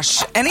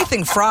gosh.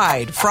 Anything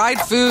fried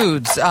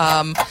foods,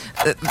 the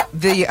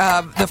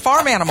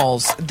farm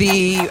animals,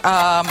 the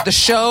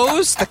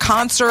shows, the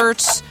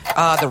concerts,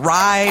 the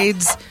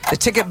rides, the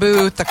ticket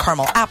booth, the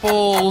caramel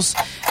apples,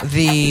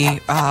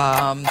 the...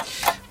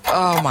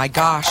 oh my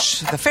gosh,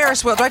 the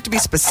Ferris wheel. Do I have to be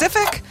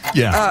specific?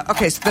 Yeah.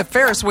 Okay, so the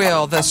Ferris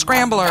wheel, the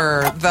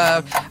scrambler,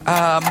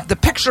 the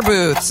picture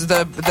booths,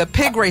 the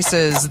pig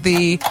races,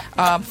 the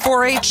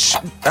 4-H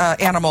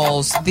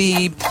animals,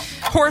 the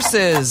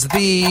horses,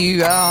 the...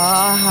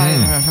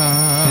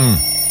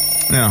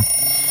 Yeah.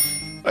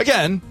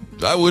 Again,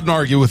 I wouldn't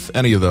argue with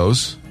any of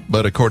those,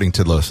 but according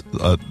to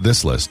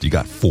this list, you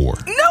got 4.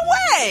 No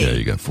way! Yeah,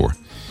 you got 4.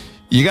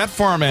 You got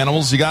farm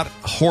animals, you got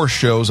horse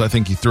shows, I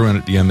think you threw in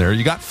at the end there,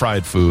 you got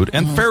fried food,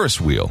 and Ferris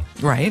wheel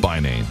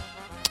by name.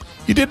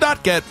 You did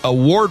not get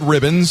award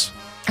ribbons,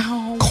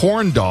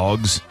 corn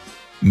dogs,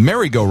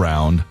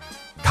 merry-go-round,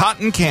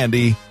 cotton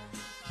candy,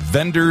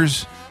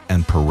 vendors,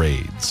 and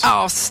parades.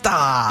 Oh,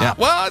 stop. Yeah.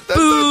 Well,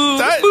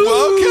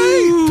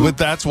 okay. But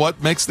that's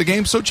what makes the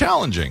game so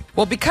challenging.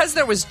 Well, because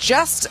there was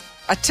just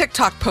a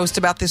TikTok post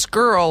about this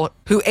girl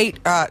who ate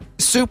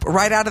soup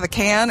right out of the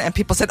can, and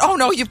people said, oh,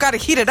 no, you've got to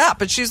heat it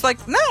up. And she's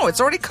like, no,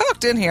 it's already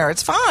cooked in here.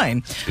 It's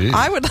fine. Jeez.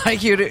 I would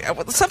like you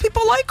to... Some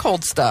people like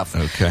cold stuff.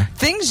 Okay.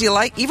 Things you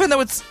like, even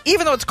though it's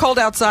cold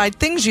outside,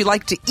 things you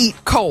like to eat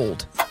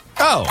cold.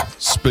 Oh,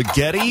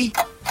 spaghetti,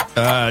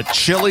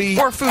 chili.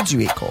 Or foods you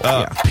eat cold.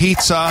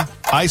 Pizza,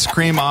 ice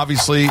cream,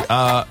 obviously,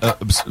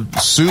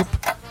 soup,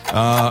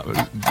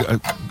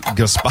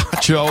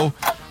 gazpacho.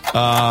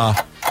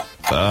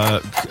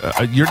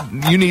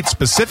 You need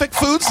specific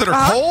foods that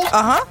are cold?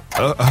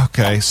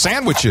 Okay.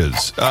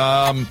 Sandwiches.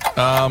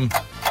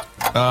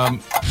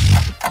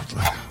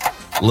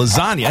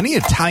 Lasagna. Any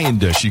Italian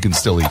dish you can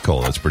still eat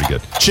cold. That's pretty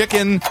good.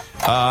 Chicken,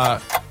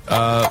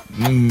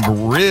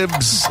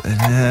 ribs,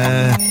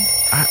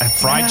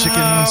 fried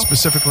chicken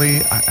specifically.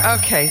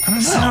 Okay. I don't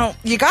know. So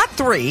you got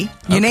 3.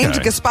 You named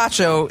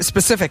gazpacho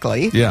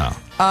specifically. Yeah.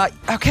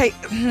 Okay.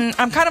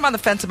 I'm kind of on the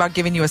fence about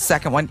giving you a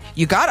second one.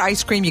 You got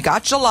ice cream. You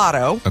got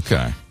gelato.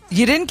 Okay.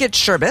 You didn't get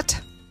sherbet.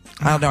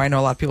 I don't know. I know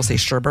a lot of people say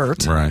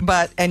sherbet.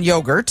 Right. And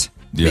yogurt.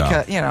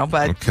 Yeah.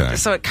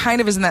 Because, so it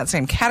kind of is in that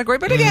same category.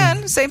 But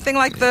again, same thing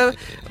like the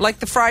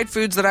fried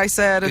foods that I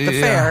said at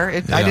the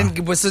fair. I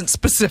wasn't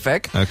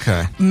specific.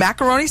 Okay.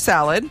 Macaroni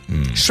salad,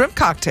 shrimp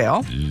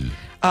cocktail,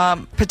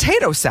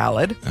 potato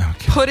salad,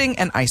 pudding,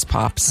 and ice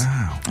pops.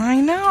 Wow.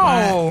 I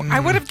know. I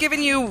would have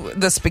given you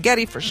the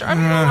spaghetti for sure. I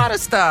mean, a lot of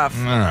stuff.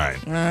 All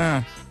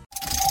right.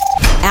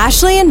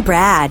 Ashley and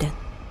Brad.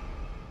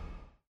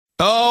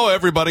 Oh,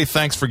 everybody,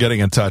 thanks for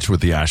getting in touch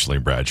with the Ashley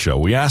and Brad Show.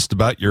 We asked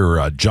about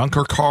your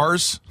junker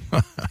cars.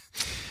 There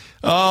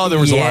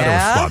was a lot of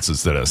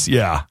responses to this.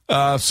 Yeah.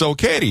 So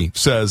Katie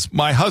says,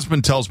 my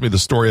husband tells me the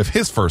story of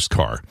his first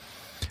car.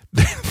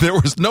 There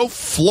was no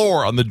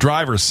floor on the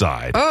driver's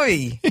side.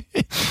 Oy.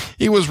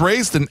 He was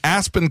raised in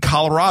Aspen,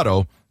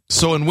 Colorado,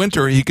 so in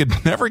winter he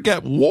could never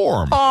get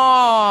warm.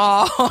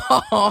 Oh.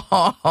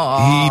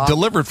 He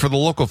delivered for the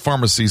local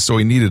pharmacy, so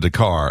he needed a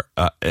car.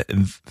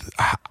 And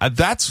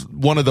that's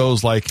one of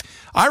those, like,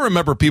 I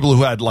remember people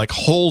who had, like,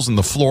 holes in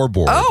the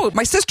floorboard. Oh,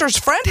 my sister's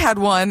friend had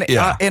one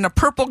in a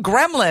purple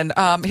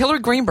Gremlin, Hillary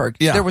Greenberg.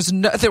 Yeah. There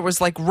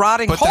was like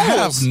rotting holes. But to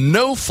have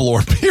no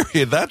floor,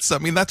 period, that's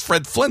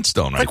Fred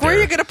Flintstone right there. Like, where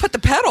are you going to put the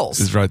pedals?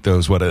 Is right, that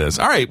was what it is.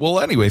 All right, well,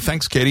 anyway,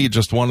 thanks, Katie.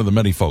 Just one of the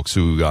many folks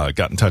who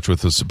got in touch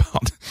with us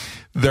about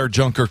their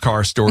junker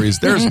car stories.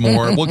 There's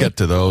more. We'll get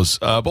to those.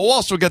 But we'll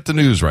also get to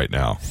news right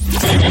now.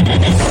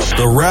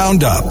 The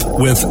Roundup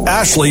with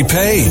Ashley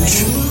Page.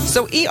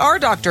 So ER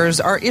doctors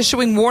are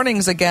issuing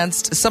warnings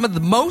against some of the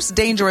most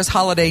dangerous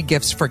holiday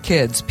gifts for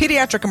kids.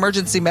 Pediatric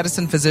emergency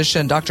medicine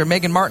physician Dr.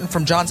 Megan Martin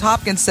from Johns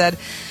Hopkins said,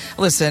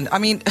 listen, I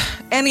mean,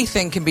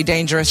 anything can be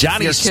dangerous.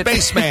 Johnny a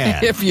spaceman.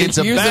 It's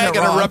a bag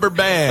and a rubber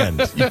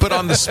band. You put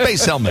on the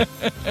space helmet.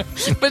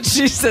 But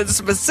she said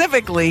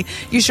specifically,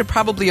 you should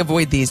probably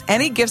avoid these.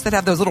 Any gifts that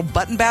have those little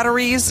button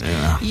batteries,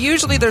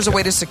 usually there's a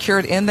way to secure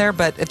it in there,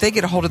 but if they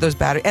get a hold of those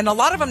batteries, and a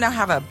lot of them now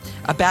have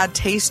a bad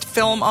taste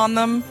film on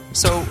them,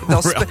 so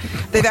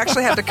they've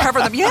actually had to cover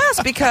them.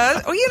 Yes,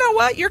 because, you know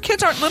what? Your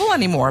kids aren't little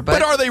anymore.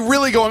 But are they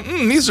really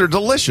going, these are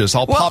delicious,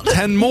 I'll pop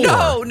 10 more?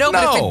 No,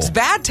 but if it's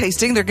bad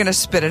tasting, they're going to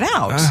spit it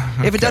out.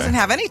 Okay. If it doesn't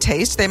have any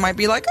taste, they might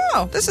be like,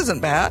 oh, this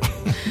isn't bad.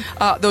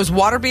 Those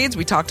water beads,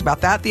 we talked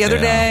about that the other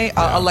day.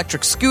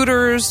 Electric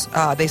scooters.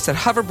 They said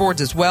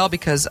hoverboards as well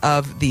because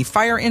of the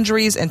fire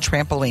injuries, and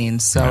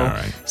trampolines.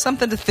 So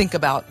something to think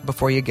about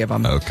before you give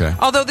them. Okay.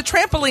 Although the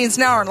trampolines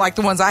now aren't like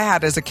the ones I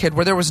had as a kid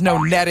where there was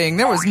no netting.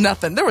 There was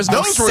nothing. There was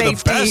no safety. Those were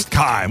the best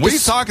kind. What are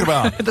you talking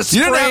about?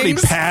 You didn't have any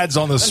pads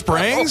on the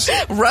springs?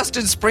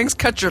 Rusted springs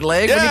cut your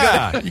leg.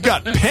 Yeah, you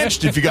got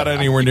pinched if you got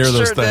anywhere near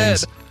those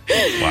things.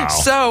 Wow.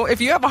 So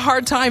if you have a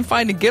hard time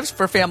finding gifts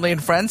for family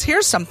and friends,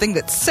 here's something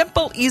that's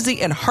simple,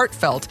 easy, and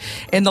heartfelt.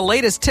 In the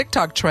latest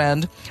TikTok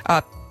trend,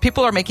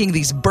 people are making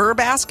these burr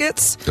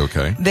baskets.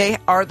 Okay. They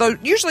are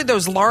usually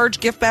those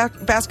large gift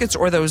baskets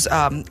or those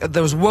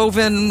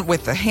woven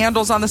with the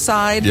handles on the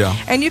side. Yeah.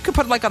 And you can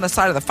put them like on the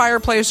side of the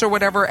fireplace or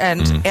whatever.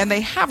 And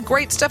they have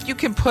great stuff. You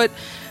can put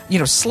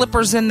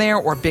slippers in there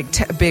or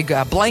big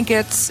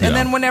blankets. And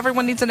then when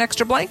everyone needs an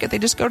extra blanket, they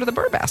just go to the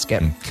burr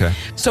basket. Okay.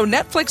 So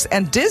Netflix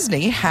and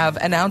Disney have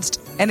announced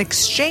an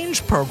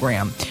exchange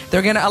program.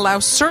 They're going to allow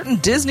certain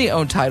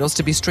Disney-owned titles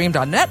to be streamed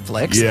on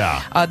Netflix.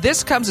 Yeah.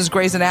 This comes as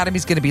Grey's Anatomy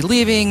is going to be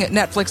leaving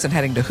Netflix and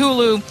heading to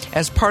Hulu.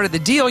 As part of the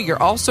deal,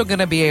 you're also going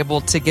to be able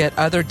to get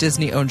other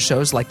Disney-owned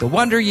shows like The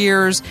Wonder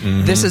Years,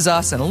 This Is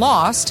Us, and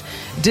Lost.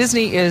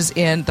 Disney is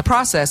in the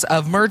process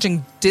of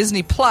merging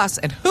Disney Plus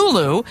and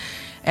Hulu.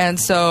 And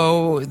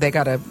so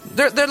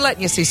they're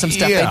letting you see some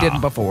stuff they didn't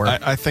before.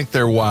 I think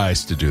they're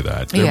wise to do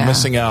that. They're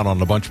missing out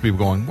on a bunch of people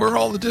going, where are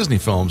all the Disney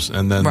films?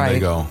 And then they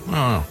go,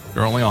 oh,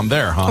 they're only on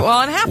there, huh?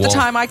 Well, and half the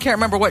time I can't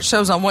remember what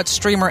show's on what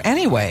streamer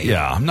anyway.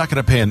 Yeah, I'm not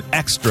going to pay an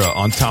extra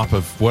on top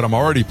of what I'm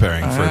already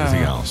paying for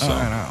everything else. So,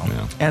 I know.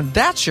 Yeah. And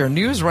that's your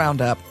news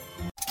roundup.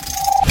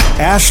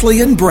 Ashley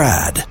and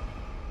Brad.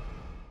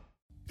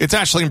 It's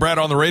Ashley and Brad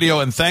on the radio,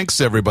 and thanks,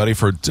 everybody,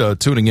 for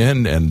tuning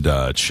in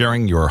and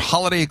sharing your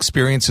holiday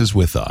experiences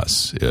with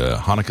us.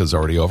 Hanukkah's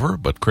already over,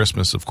 but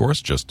Christmas, of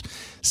course, just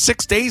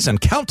 6 days and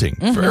counting.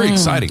 Mm-hmm. Very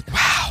exciting.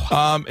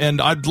 Wow.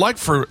 And I'd like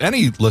for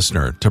any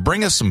listener to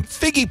bring us some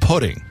figgy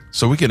pudding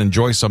so we can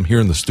enjoy some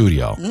here in the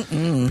studio.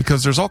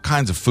 Because there's all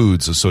kinds of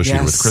foods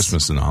associated with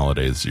Christmas and the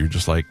holidays. You're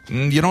just like,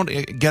 you don't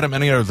get them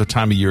any other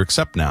time of year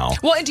except now.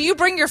 Well, and do you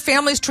bring your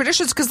family's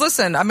traditions? Because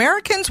listen,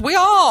 Americans, we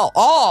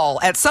all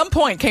at some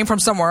point came from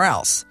somewhere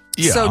else.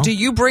 Yeah. So do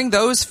you bring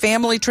those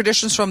family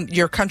traditions from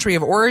your country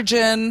of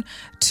origin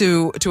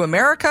to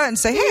America and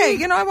say,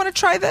 hey, I want to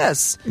try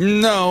this?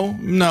 No.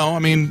 I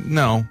mean,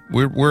 no.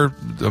 We're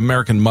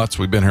American mutts.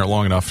 We've been here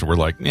long enough so we're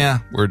like,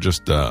 we're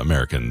just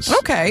Americans.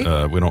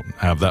 Okay. We don't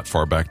have that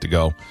far back to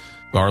go.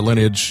 Our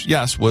lineage,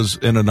 yes, was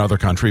in another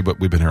country, but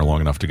we've been here long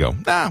enough to go,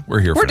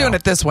 we're here for now. We're doing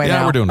it this way now.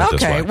 Yeah, we're doing it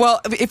this way. Okay,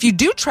 well, if you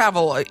do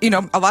travel,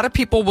 a lot of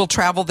people will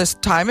travel this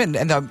time,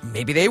 and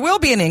maybe they will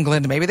be in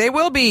England, maybe they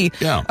will be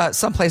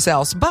someplace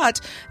else.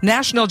 But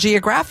National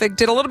Geographic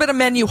did a little bit of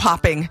menu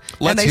hopping,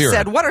 and they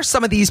said, what are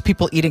some of these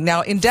people eating?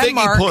 Now, in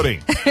Denmark...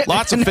 Figgy pudding.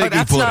 Lots of figgy pudding.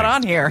 That's not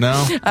on here.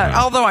 No?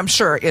 Although I'm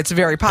sure it's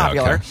very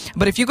popular. Okay.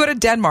 But if you go to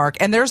Denmark,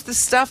 and there's this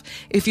stuff,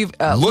 if you've...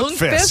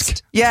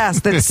 Lundfisk.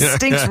 Yes, that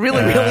stinks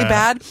really, really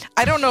bad.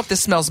 I don't know if this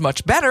smells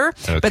much better,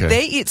 but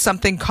they eat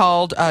something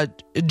called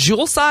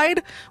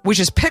juleside, which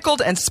is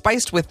pickled and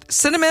spiced with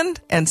cinnamon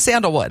and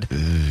sandalwood.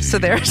 So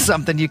there's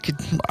something you could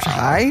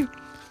try.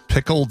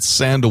 Pickled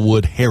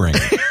sandalwood herring.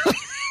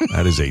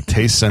 That is a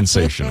taste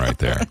sensation right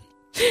there.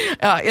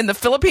 In the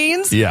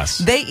Philippines,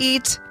 they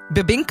eat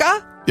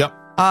bibingka.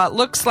 Yep.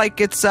 Looks like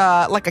it's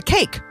like a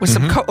cake with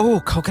some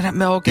coconut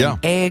milk and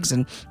eggs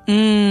and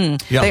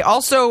They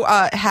also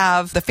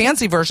have the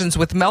fancy versions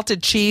with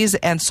melted cheese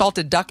and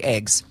salted duck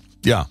eggs.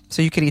 Yeah.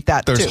 So you could eat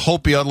that, There's too. There's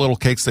hopia little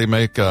cakes they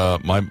make.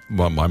 My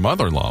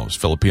mother-in-law was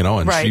Filipino,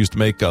 and she used to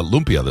make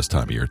lumpia this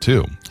time of year,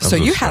 too. So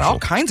you had all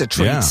kinds of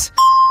treats.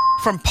 Yeah.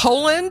 From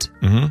Poland,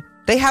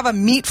 they have a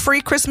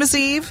meat-free Christmas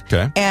Eve.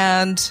 Okay.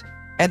 And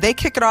they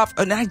kick it off.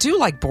 And I do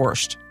like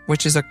borscht,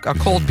 which is a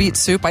cold beet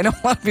soup. I know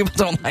a lot of people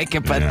don't like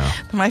it, but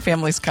my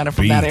family's kind of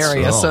from that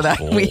area, so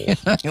that we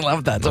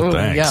love that. No,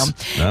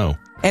 thanks. No.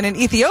 And in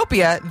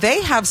Ethiopia,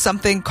 they have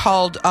something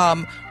called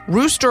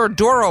rooster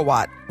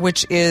dorowat,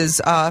 which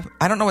is I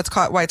don't know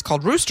why it's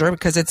called rooster,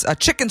 because it's a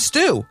chicken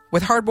stew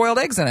with hard-boiled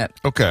eggs in it.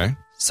 Okay.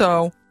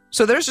 So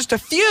there's just a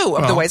few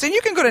of the ways, and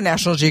you can go to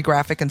National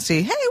Geographic and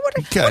see, hey, what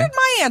did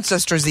my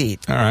ancestors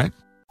eat? All right.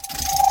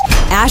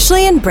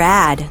 Ashley and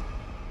Brad.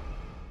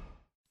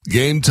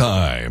 Game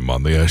time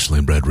on the Ashley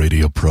and Brad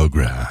radio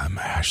program.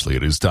 Ashley,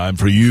 it is time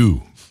for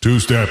you to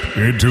step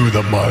into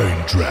the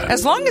mind trap.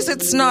 As long as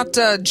it's not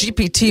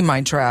GPT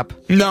mind trap.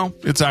 No,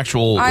 it's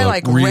actual I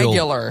like real,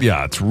 regular.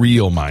 Yeah, it's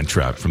real mind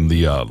trap. From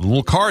the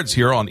little cards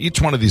here, on each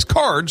one of these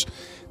cards,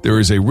 there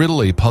is a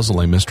riddle, a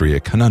puzzle, a mystery, a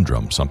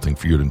conundrum, something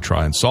for you to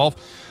try and solve.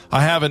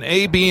 I have an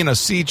A, B, and a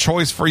C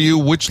choice for you.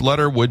 Which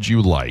letter would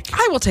you like?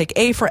 I will take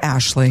A for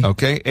Ashley.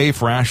 Okay, A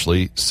for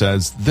Ashley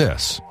says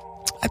this.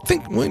 I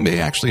think we may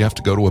actually have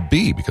to go to a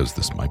B because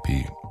this might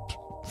be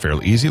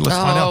fairly easy. Let's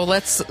find out.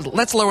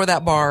 Let's lower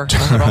that bar.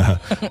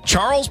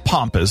 Charles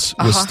Pompous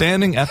was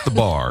standing at the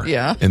bar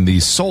Yeah. in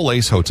the Soul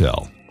Ace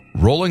Hotel,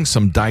 rolling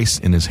some dice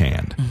in his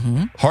hand.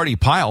 Hardy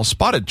Pyle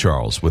spotted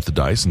Charles with the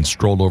dice and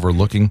strolled over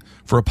looking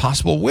for a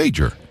possible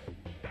wager.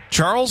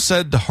 Charles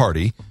said to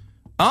Hardy,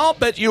 "I'll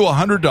bet you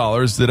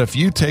 $100 that if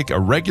you take a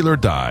regular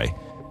die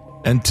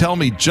and tell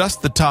me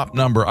just the top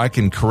number, I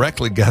can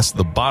correctly guess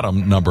the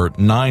bottom number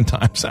 9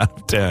 times out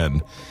of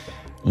 10.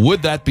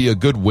 Would that be a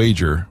good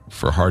wager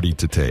for Hardy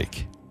to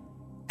take?"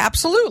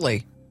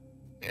 Absolutely.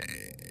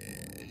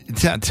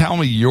 Tell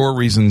me your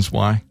reasons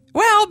why.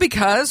 Well,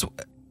 because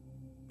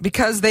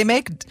they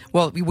make,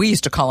 we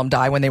used to call them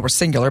die when they were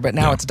singular, but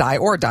now it's die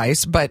or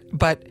dice. But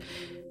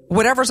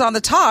whatever's on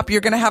the top,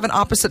 you're going to have an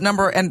opposite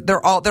number, and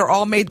they're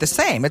all made the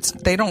same.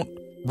 They don't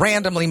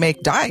randomly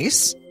make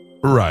dice.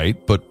 Right,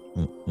 but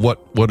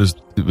what is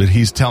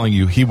he's telling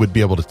you? He would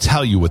be able to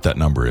tell you what that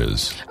number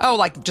is. Oh,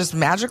 like just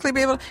magically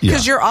be able to?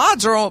 Because your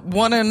odds are all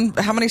 1 in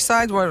how many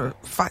sides? What,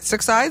 5,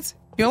 6 sides?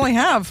 You only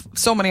have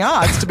so many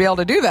odds to be able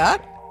to do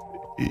that.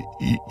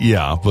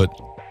 Yeah, but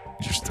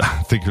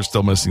I think you're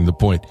still missing the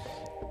point.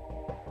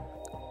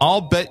 I'll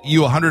bet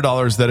you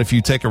 $100 that if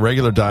you take a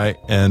regular die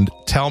and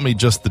tell me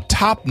just the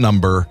top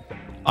number,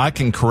 I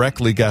can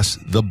correctly guess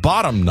the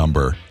bottom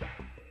number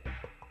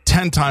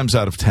 10 times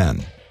out of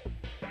 10.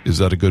 Is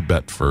that a good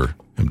bet for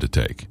him to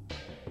take?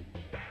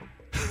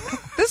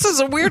 This is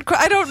a weird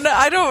question.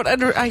 I don't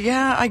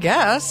yeah, I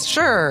guess.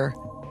 Sure.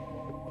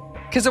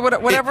 Because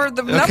whatever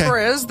the number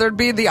is, there'd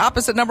be the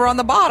opposite number on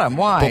the bottom.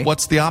 Why? But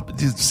what's the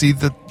opposite? See,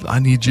 I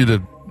need you to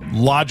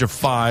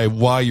logify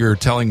why you're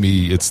telling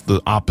me it's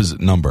the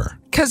opposite number.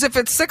 Because if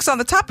it's 6 on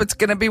the top, it's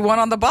going to be 1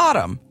 on the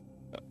bottom.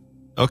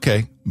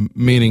 Okay.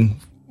 Meaning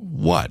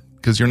what?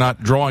 Because you're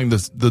not drawing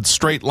the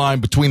straight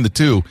line between the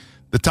two.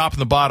 The top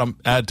and the bottom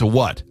add to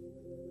what?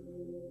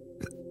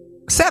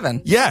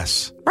 7.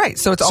 Yes. Right.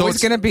 So it's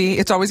always going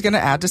to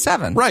add to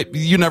 7. Right.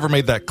 You never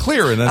made that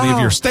clear in any of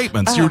your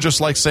statements. You were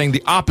just like saying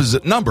the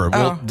opposite number.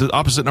 Well, the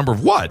opposite number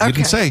of what? Okay. You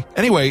didn't say.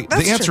 Anyway,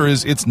 the answer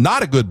is it's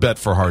not a good bet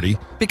for Hardy.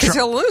 Because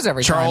he'll lose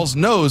every time. Charles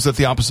knows that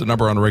the opposite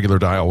number on a regular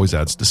die always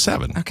adds to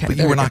 7. Okay. But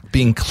you were not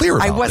being clear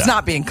about that. I was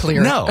not being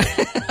clear. No.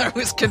 I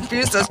was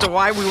confused as to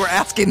why we were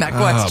asking that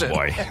question. Oh,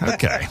 boy.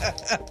 Okay.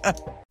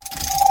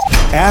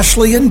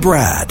 Ashley and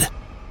Brad.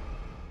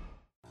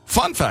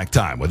 Fun fact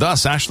time with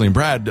us, Ashley and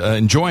Brad,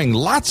 enjoying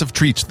lots of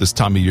treats this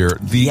time of year.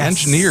 The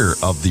engineer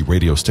of the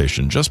radio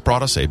station just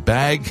brought us a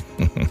bag.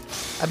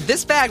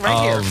 This bag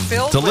right here,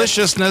 filled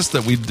deliciousness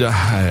that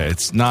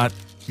it's not.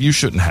 You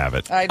shouldn't have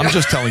it. I'm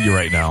just telling you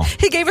right now.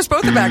 He gave us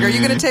both a bag. Are you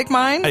going to take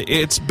mine?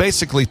 It's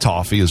basically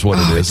toffee is what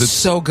it is. It's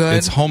so good.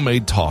 It's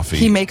homemade toffee.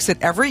 He makes it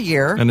every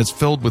year. And it's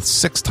filled with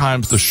 6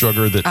 times the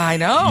sugar that I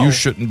know you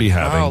shouldn't be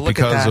having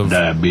because of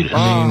diabetes.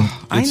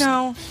 I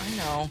know.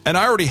 And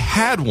I already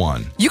had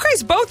one. You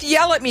guys both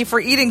yell at me for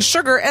eating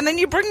sugar, and then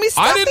you bring me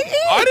stuff to eat.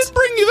 I didn't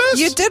bring you this.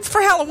 You did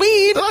for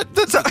Halloween.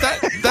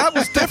 That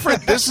was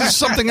different. This is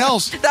something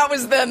else. That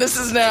was then. This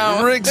is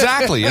now.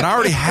 Exactly. And I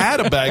already had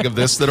a bag of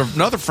this that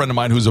another friend of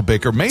mine who's a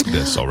baker made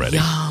this already.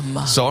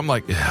 Yum. So I'm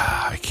like,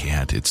 I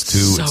can't. It's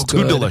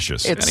too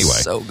delicious. It's anyway,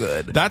 so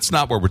good. That's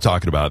not what we're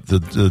talking about.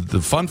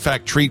 The fun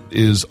fact treat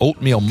is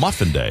Oatmeal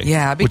Muffin Day.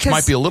 Yeah, which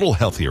might be a little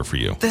healthier for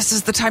you. This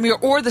is the time of year,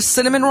 or the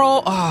cinnamon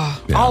roll.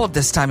 All of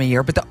this time of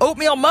year. But the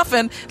oatmeal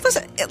muffin,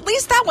 listen, at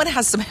least that one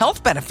has some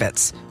health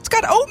benefits. It's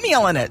got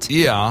oatmeal in it.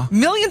 Yeah.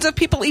 Millions of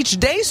people each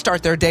day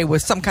start their day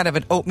with some kind of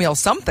an oatmeal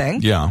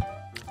something. Yeah.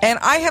 And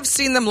I have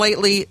seen them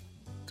lately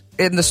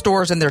in the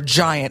stores, and they're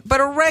giant.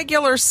 But a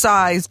regular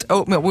sized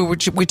oatmeal,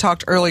 we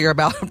talked earlier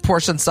about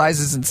portion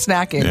sizes and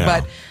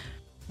snacking,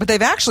 but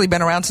they've actually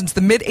been around since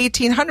the mid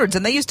 1800s,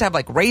 and they used to have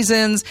like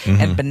raisins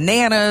and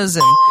bananas,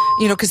 and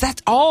because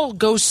that all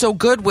goes so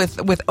good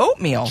with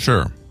oatmeal.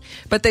 Sure.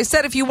 But they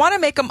said if you want to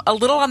make them a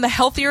little on the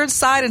healthier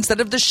side instead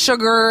of the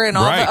sugar and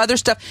all the other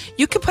stuff,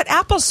 you can put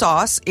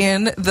applesauce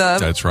in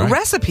the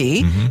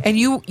recipe, and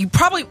you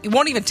probably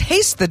won't even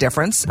taste the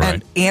difference,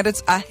 and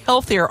it's a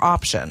healthier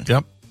option.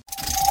 Yep.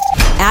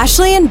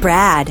 Ashley and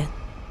Brad.